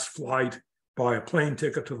last flight, buy a plane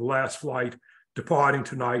ticket to the last flight, departing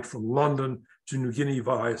tonight from London to New Guinea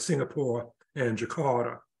via Singapore and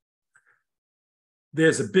Jakarta,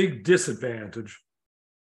 there's a big disadvantage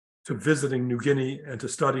to visiting New Guinea and to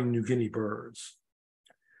studying New Guinea birds.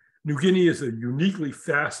 New Guinea is a uniquely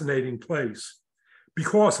fascinating place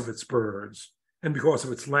because of its birds and because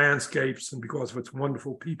of its landscapes and because of its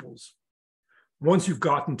wonderful peoples. Once you've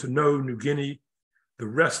gotten to know New Guinea, the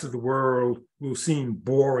rest of the world will seem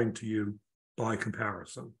boring to you by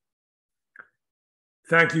comparison.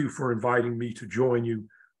 Thank you for inviting me to join you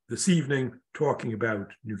this evening talking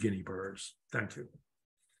about New Guinea birds. Thank you.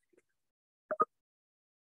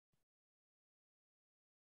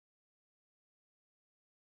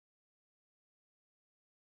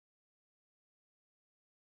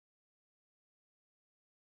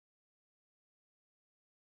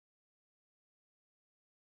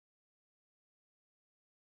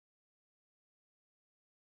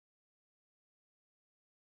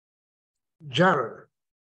 Jared,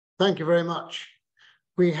 thank you very much.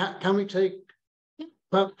 Can we take?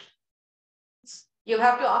 Well, you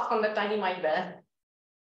have to ask on the tiny mic there.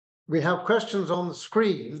 We have questions on the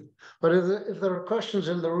screen, but if there are questions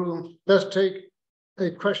in the room, let's take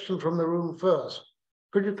a question from the room first.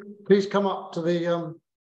 Could you please come up to the?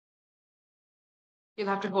 You'll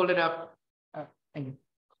have to hold it up. Thank you.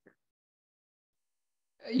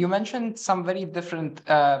 You mentioned some very different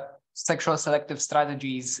sexual selective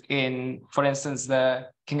strategies in, for instance, the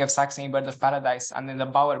king of Saxony bird of paradise and in the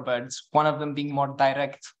bowerbirds, one of them being more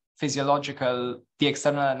direct, physiological, the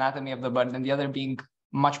external anatomy of the bird, and the other being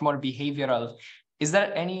much more behavioral. Is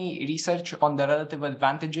there any research on the relative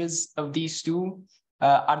advantages of these two?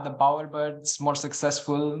 Are the bowerbirds more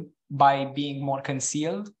successful by being more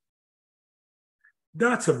concealed?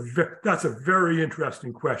 That's a very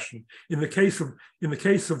interesting question. In the case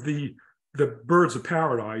of the birds of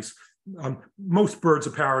paradise, most birds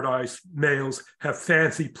of paradise males have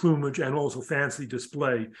fancy plumage and also fancy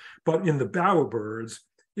display. But in the bowerbirds,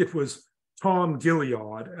 it was Tom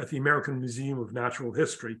Gilead at the American Museum of Natural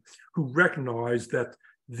History who recognized that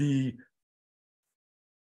the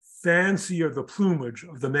fancier the plumage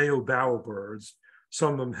of the male bowerbirds,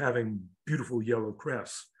 some of them having beautiful yellow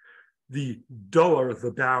crests, the duller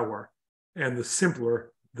the bower and the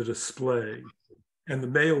simpler the display. And the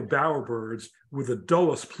male bowerbirds with the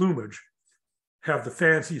dullest plumage have the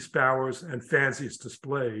fanciest bowers and fanciest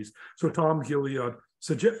displays. So Tom Gilead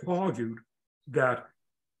argued that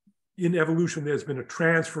in evolution, there's been a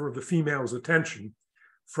transfer of the female's attention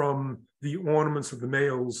from the ornaments of the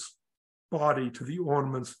male's body to the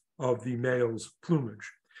ornaments of the male's plumage.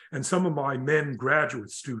 And some of my men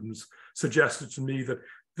graduate students suggested to me that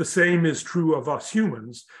the same is true of us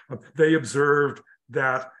humans. They observed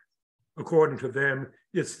that, according to them,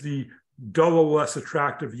 it's the duller, less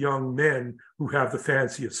attractive young men who have the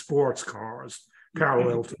fanciest sports cars,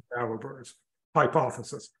 parallel to bowerbirds.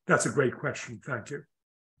 Hypothesis. That's a great question. Thank you.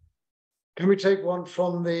 Can we take one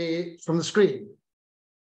from the screen?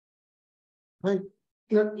 No.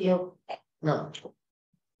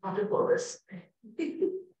 How to pull this?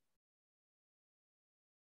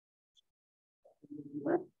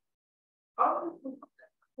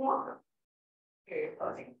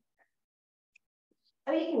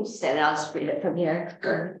 I mean, you can stand it. I'll just read it from here.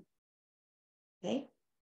 Okay.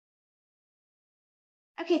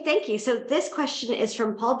 Okay, thank you. So this question is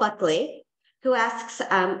from Paul Buckley, who asks,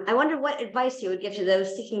 I wonder what advice you would give to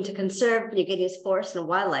those seeking to conserve New Guinea's forests and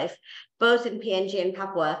wildlife, both in PNG and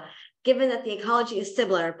Papua, given that the ecology is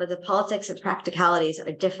similar, but the politics and practicalities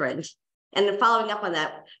are different. And then following up on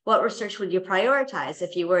that, what research would you prioritize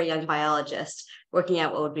if you were a young biologist working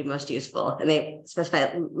out what would be most useful? And they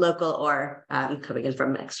specify local or coming in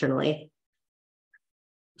from externally.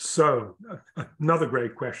 So another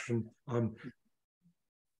great question.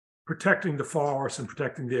 Protecting the forests and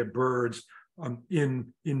protecting their birds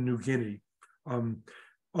in New Guinea. On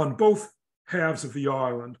both halves of the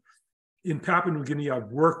island, in Papua New Guinea,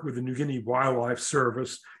 I've worked with the New Guinea Wildlife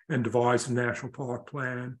Service and devised a national park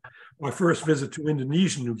plan. My first visit to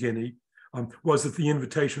Indonesian New Guinea was at the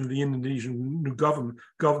invitation of the Indonesian new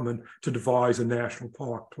government to devise a national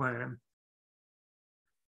park plan.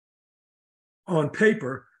 On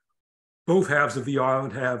paper, both halves of the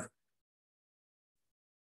island have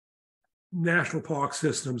national park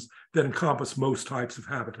systems that encompass most types of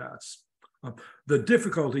habitats. The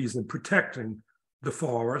difficulties in protecting the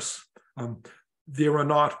forests, there are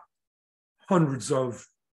not hundreds of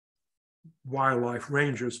wildlife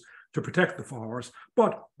rangers to protect the forest,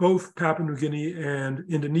 but both Papua New Guinea and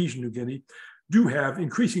Indonesian New Guinea do have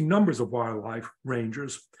increasing numbers of wildlife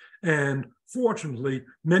rangers. And fortunately,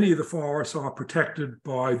 many of the forests are protected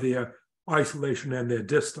by their isolation and their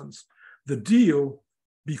distance. The deal,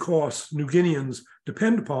 because New Guineans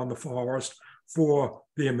depend upon the forest for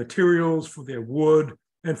their materials, for their wood,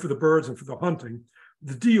 and for the birds and for the hunting,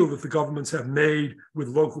 the deal that the governments have made with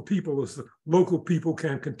local people is that local people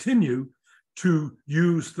can continue to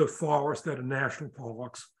use the forest at national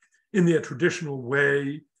parks in their traditional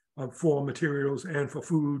way for materials and for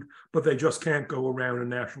food, but they just can't go around in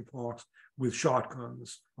national parks with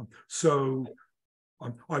shotguns.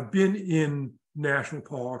 I've been in national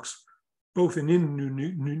parks, both in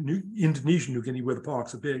Indonesian New Guinea, where the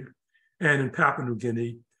parks are big, and in Papua New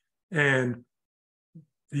Guinea, and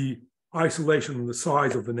the isolation and the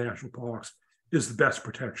size of the national parks is the best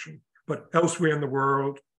protection. But elsewhere in the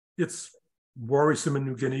world, it's worrisome in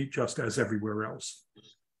New Guinea, just as everywhere else.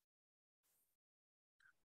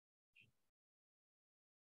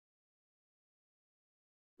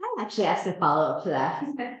 I'll actually ask a follow-up to that.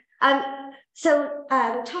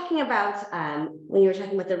 Talking about when you were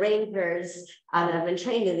talking about the rangers that have been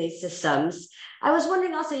trained in these systems, I was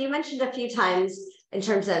wondering also, you mentioned a few times in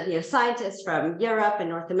terms of scientists from Europe and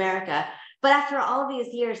North America, but after all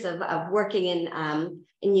these years of working in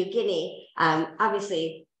New Guinea,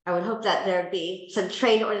 obviously I would hope that there'd be some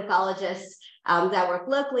trained ornithologists that work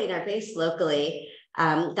locally and are based locally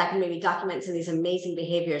that can maybe document some of these amazing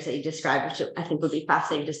behaviors that you described, which I think would be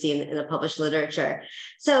fascinating to see in the published literature.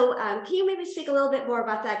 So can you maybe speak a little bit more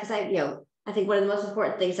about that? Because I think one of the most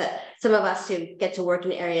important things that some of us who get to work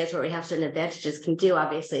in areas where we have certain advantages can do,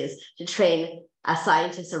 obviously, is to train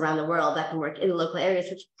scientists around the world that can work in local areas,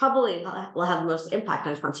 which probably will have the most impact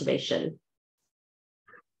on conservation.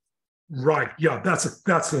 Right. Yeah,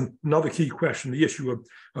 that's another key question, the issue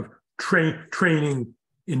of training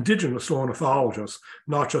indigenous ornithologists,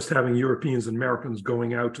 not just having Europeans and Americans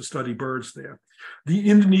going out to study birds there. The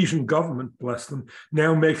Indonesian government, bless them,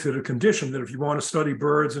 now makes it a condition that if you want to study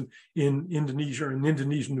birds in Indonesia and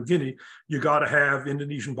Indonesian New Guinea, you got to have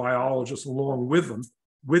Indonesian biologists along with them,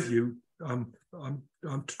 with you,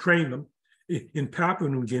 to train them. In Papua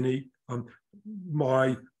New Guinea,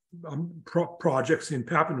 my projects in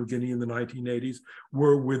Papua New Guinea in the 1980s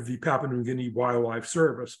were with the Papua New Guinea Wildlife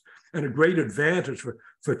Service. And a great advantage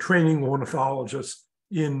for training ornithologists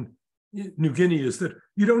in New Guinea is that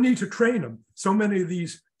you don't need to train them. So many of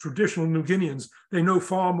these traditional New Guineans, they know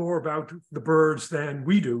far more about the birds than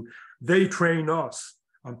we do. They train us.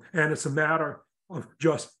 And it's a matter of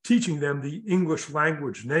just teaching them the English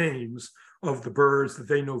language names of the birds that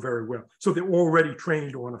they know very well. So they're already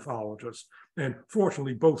trained ornithologists. And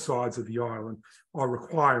fortunately, both sides of the island are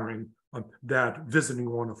requiring that visiting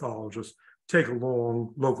ornithologists take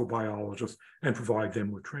along local biologists and provide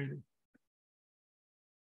them with training.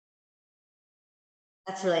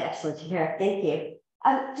 That's really excellent to hear. Thank you.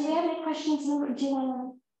 Do you have any questions? Do you want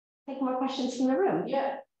to take more questions from the room?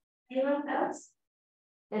 Yeah. Anyone else?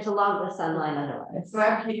 There's a long list online otherwise.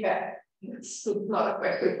 Yeah. It's not a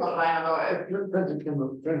question online otherwise.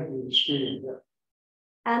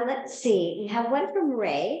 Let's see. We have one from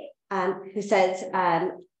Ray, who says,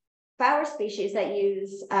 flower species that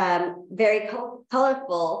use very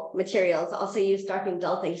colorful materials also use dark and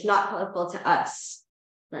dull things, not colorful to us.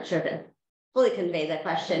 Not sure if it fully convey that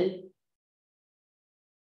question.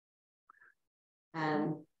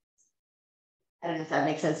 I don't know if that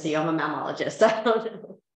makes sense to you. I'm a mammologist. I don't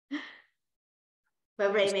know.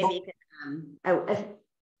 But Ray, maybe you can.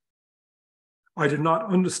 I did not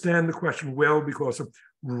understand the question well because of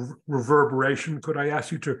reverberation. Could I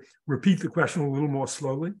ask you to repeat the question a little more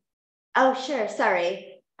slowly? Oh, sure.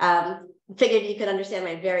 Sorry. Figured you could understand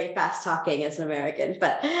my very fast talking as an American,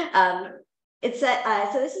 but it said,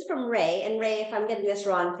 so this is from Ray, and Ray, if I'm getting this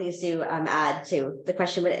wrong, please do add to the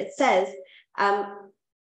question, but it says,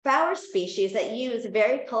 flower species that use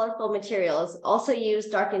very colorful materials also use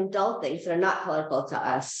dark and dull things that are not colorful to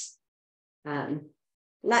us. I'm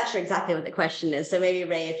not sure exactly what the question is, so maybe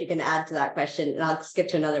Ray, if you can add to that question, and I'll skip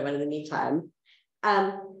to another one in the meantime.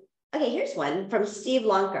 Okay, here's one from Steve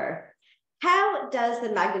Lonker. How does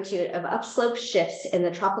the magnitude of upslope shifts in the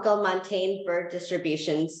tropical montane bird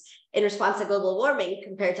distributions in response to global warming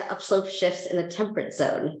compared to upslope shifts in the temperate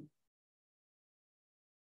zone?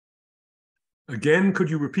 Again, could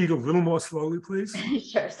you repeat a little more slowly, please?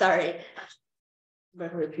 Sure, sorry.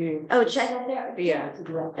 Oh, check out there. Yeah,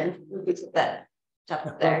 and that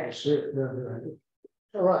up there.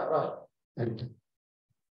 Right.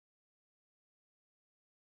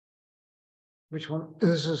 Which one?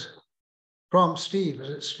 This is from Steve. Is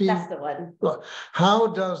it Steve? That's the one. How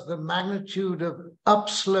does the magnitude of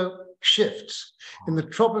upslope shifts in the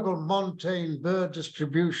tropical montane bird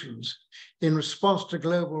distributions in response to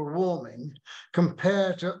global warming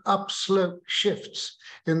compare to upslope shifts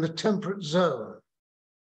in the temperate zone?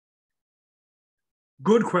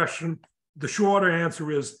 Good question. The shorter answer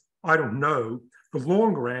is, I don't know. The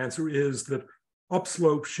longer answer is that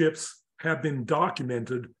upslope shifts have been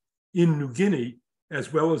documented in New Guinea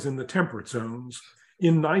as well as in the temperate zones.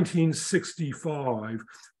 In 1965,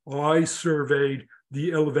 I surveyed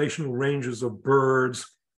the elevational ranges of birds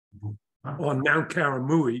on Mount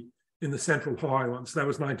Karamui in the Central Highlands. That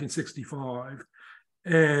was 1965.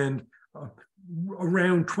 And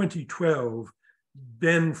around 2012,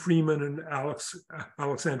 Ben Freeman and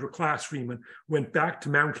Alexandra Class Freeman went back to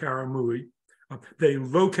Mount Karamui. They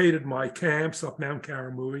located my camps up Mount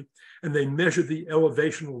Karamui, and they measured the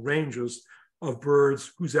elevational ranges of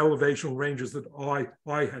birds whose elevational ranges that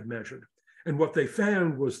I had measured. And what they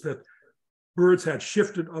found was that birds had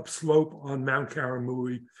shifted upslope on Mount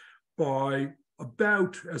Karamui by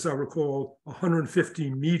about, as I recall,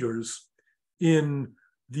 150 meters in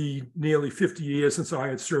the nearly 50 years since I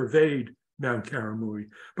had surveyed Mount Karamui.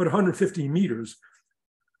 But 150 meters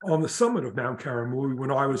on the summit of Mount Karamui,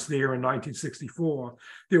 when I was there in 1964,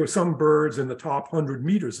 there were some birds in the top 100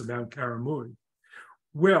 meters of Mount Karamui.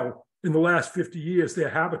 Well, in the last 50 years, their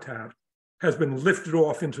habitat has been lifted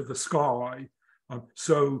off into the sky.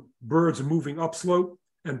 So birds are moving upslope,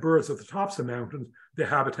 and birds at the tops of mountains, their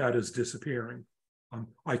habitat is disappearing.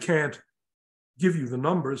 I can't give you the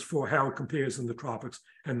numbers for how it compares in the tropics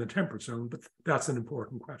and the temperate zone, but that's an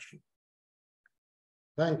important question.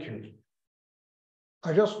 Thank you.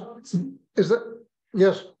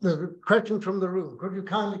 Yes, there's a question from the room. Could you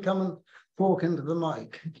kindly come and talk into the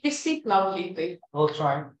mic? You speak loudly, please. I'll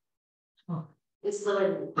try. It's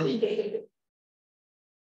the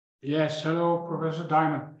Yes, hello, Professor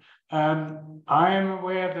Diamond. I am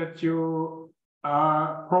aware that you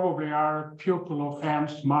probably are a pupil of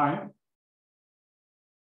Ernst Mayr,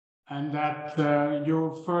 and that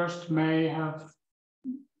you first may have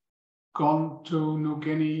gone to New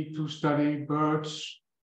Guinea to study birds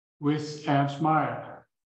with Ernst Mayr.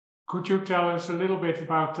 Could you tell us a little bit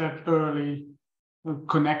about that early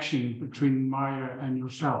connection between Mayr and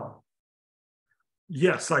yourself?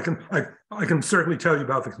 Yes, I can certainly tell you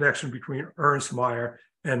about the connection between Ernst Mayr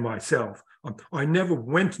and myself. I never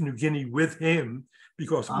went to New Guinea with him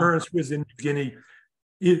because Ernst was in New Guinea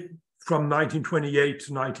from 1928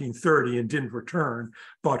 to 1930 and didn't return.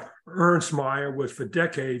 But Ernst Mayr was for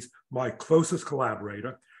decades my closest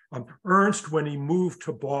collaborator. Ernst, when he moved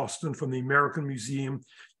to Boston from the American Museum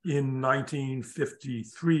in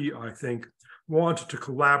 1953, I think, wanted to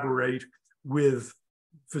collaborate with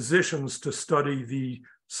physicians to study the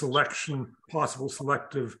possible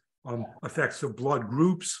selective effects of blood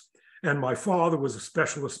groups. And my father was a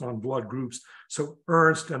specialist on blood groups. So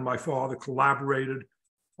Ernst and my father collaborated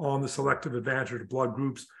on the selective advantage of blood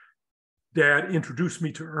groups. Dad introduced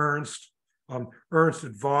me to Ernst. Ernst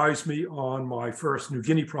advised me on my first New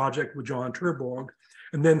Guinea project with John Terborg.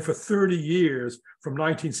 And then for 30 years, from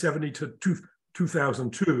 1970 to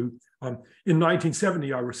 2002, in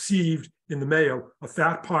 1970, I received in the mail a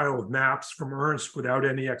fat pile of maps from Ernst without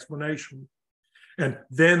any explanation. And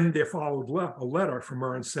then there followed a letter from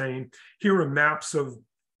Ernst saying, here are maps of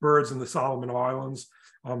birds in the Solomon Islands.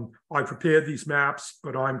 I prepared these maps,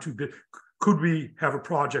 but I'm too big. Could we have a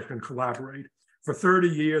project and collaborate? For 30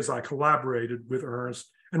 years, I collaborated with Ernst,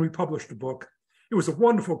 and we published a book. It was a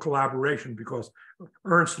wonderful collaboration because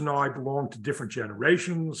Ernst and I belonged to different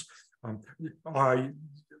generations. I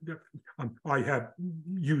had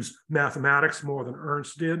used mathematics more than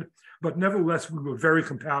Ernst did, but nevertheless, we were very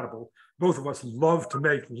compatible. Both of us loved to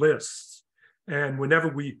make lists. And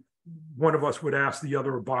whenever one of us would ask the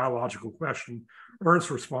other a biological question,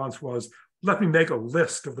 Ernst's response was, let me make a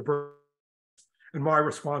list of the birds. And my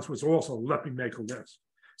response was also, let me make a list.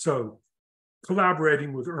 So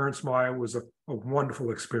collaborating with Ernst Mayr was a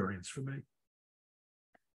wonderful experience for me.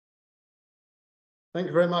 Thank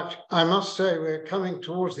you very much. I must say we're coming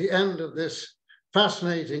towards the end of this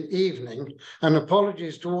fascinating evening, and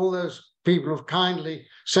apologies to all those people who've kindly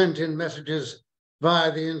sent in messages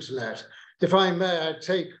via the internet. If I may, I'd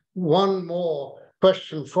take one more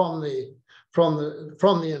question from the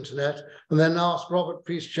internet, and then ask Robert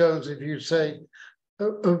Priest-Jones if you'd say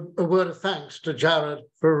a word of thanks to Jared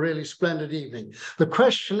for a really splendid evening. The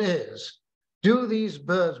question is, do these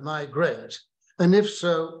birds migrate? And if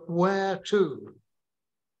so, where to?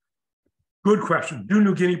 Good question. Do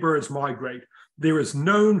New Guinea birds migrate? There is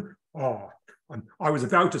no, I was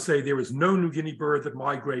about to say there is no New Guinea bird that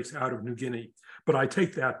migrates out of New Guinea, but I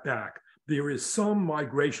take that back. There is some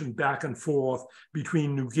migration back and forth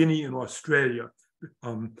between New Guinea and Australia.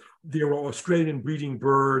 There are Australian breeding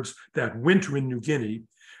birds that winter in New Guinea,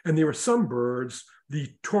 and there are some birds, the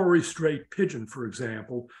Torres Strait pigeon, for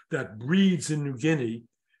example, that breeds in New Guinea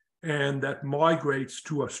and that migrates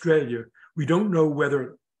to Australia. We don't know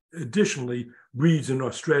whether additionally breeds in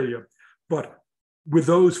Australia, but with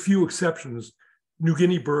those few exceptions, New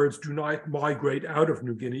Guinea birds do not migrate out of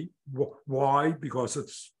New Guinea. Why? Because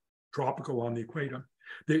it's tropical on the equator.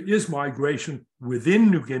 There is migration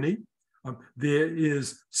within New Guinea. There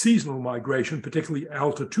is seasonal migration, particularly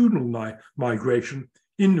altitudinal migration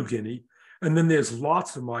in New Guinea. And then there's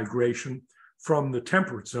lots of migration from the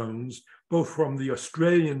temperate zones, both from the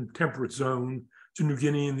Australian temperate zone to New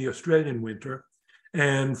Guinea in the Australian winter,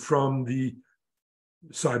 and from the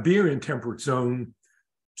Siberian temperate zone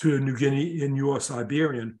to New Guinea in your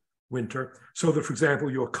Siberian winter. So that, for example,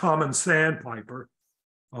 your common sandpiper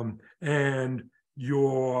and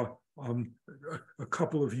your a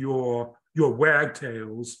couple of your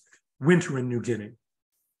wagtails winter in New Guinea.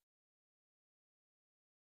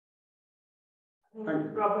 Thank you,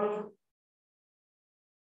 Robert.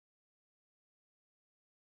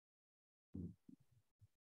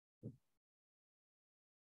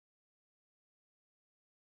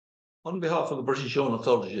 On behalf of the British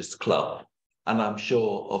Ornithologists Club, and I'm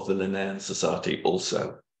sure of the Linnean Society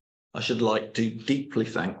also, I should like to deeply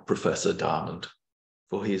thank Professor Diamond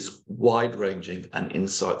for his wide-ranging and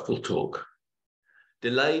insightful talk.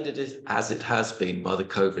 Delayed as it has been by the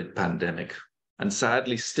COVID pandemic, and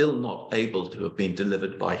sadly still not able to have been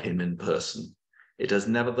delivered by him in person, it has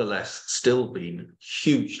nevertheless still been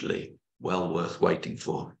hugely well worth waiting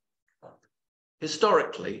for.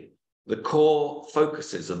 Historically, the core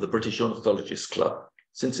focuses of the British Ornithologists Club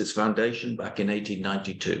since its foundation back in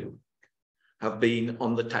 1892 have been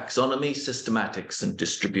on the taxonomy, systematics, and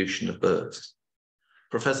distribution of birds.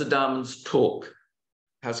 Professor Diamond's talk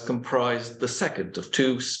has comprised the second of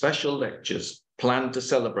two special lectures planned to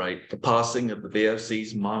celebrate the passing of the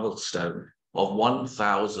VOC's milestone of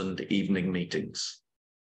 1,000 evening meetings.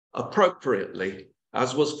 Appropriately,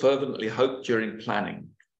 as was fervently hoped during planning,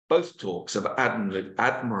 both talks have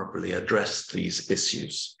admirably addressed these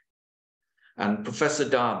issues. And Professor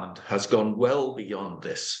Diamond has gone well beyond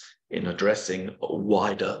this in addressing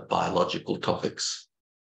wider biological topics.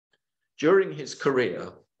 During his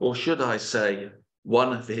career, or should I say,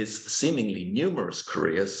 one of his seemingly numerous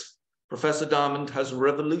careers, Professor Diamond has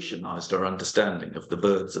revolutionized our understanding of the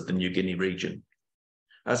birds of the New Guinea region.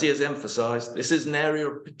 As he has emphasized, this is an area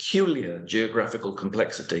of peculiar geographical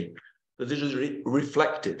complexity that is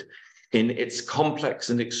reflected in its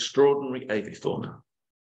complex and extraordinary avifauna.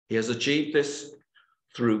 He has achieved this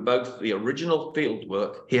through both the original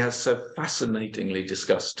fieldwork he has so fascinatingly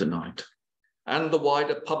discussed tonight and the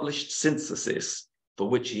wider published synthesis for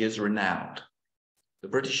which he is renowned. The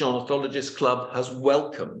British Ornithologists Club has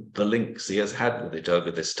welcomed the links he has had with it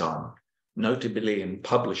over this time, notably in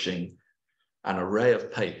publishing an array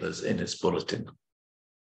of papers in its bulletin.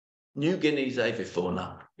 New Guinea's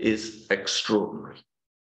avifauna is extraordinary.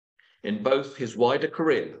 In both his wider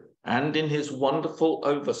career and in his wonderful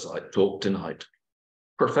oversight talk tonight,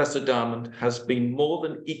 Professor Diamond has been more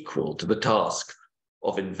than equal to the task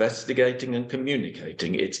of investigating and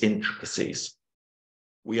communicating its intricacies.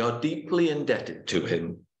 We are deeply indebted to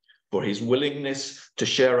him for his willingness to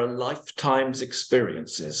share a lifetime's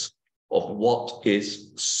experiences of what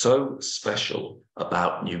is so special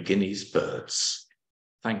about New Guinea's birds.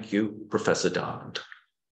 Thank you, Professor Diamond.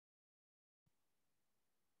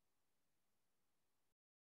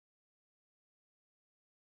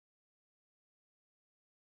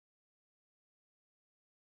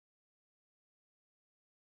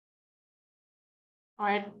 All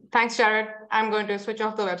right, thanks, Jared. I'm going to switch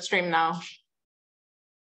off the web stream now.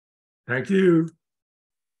 Thank you.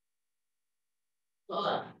 Hold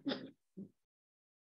on.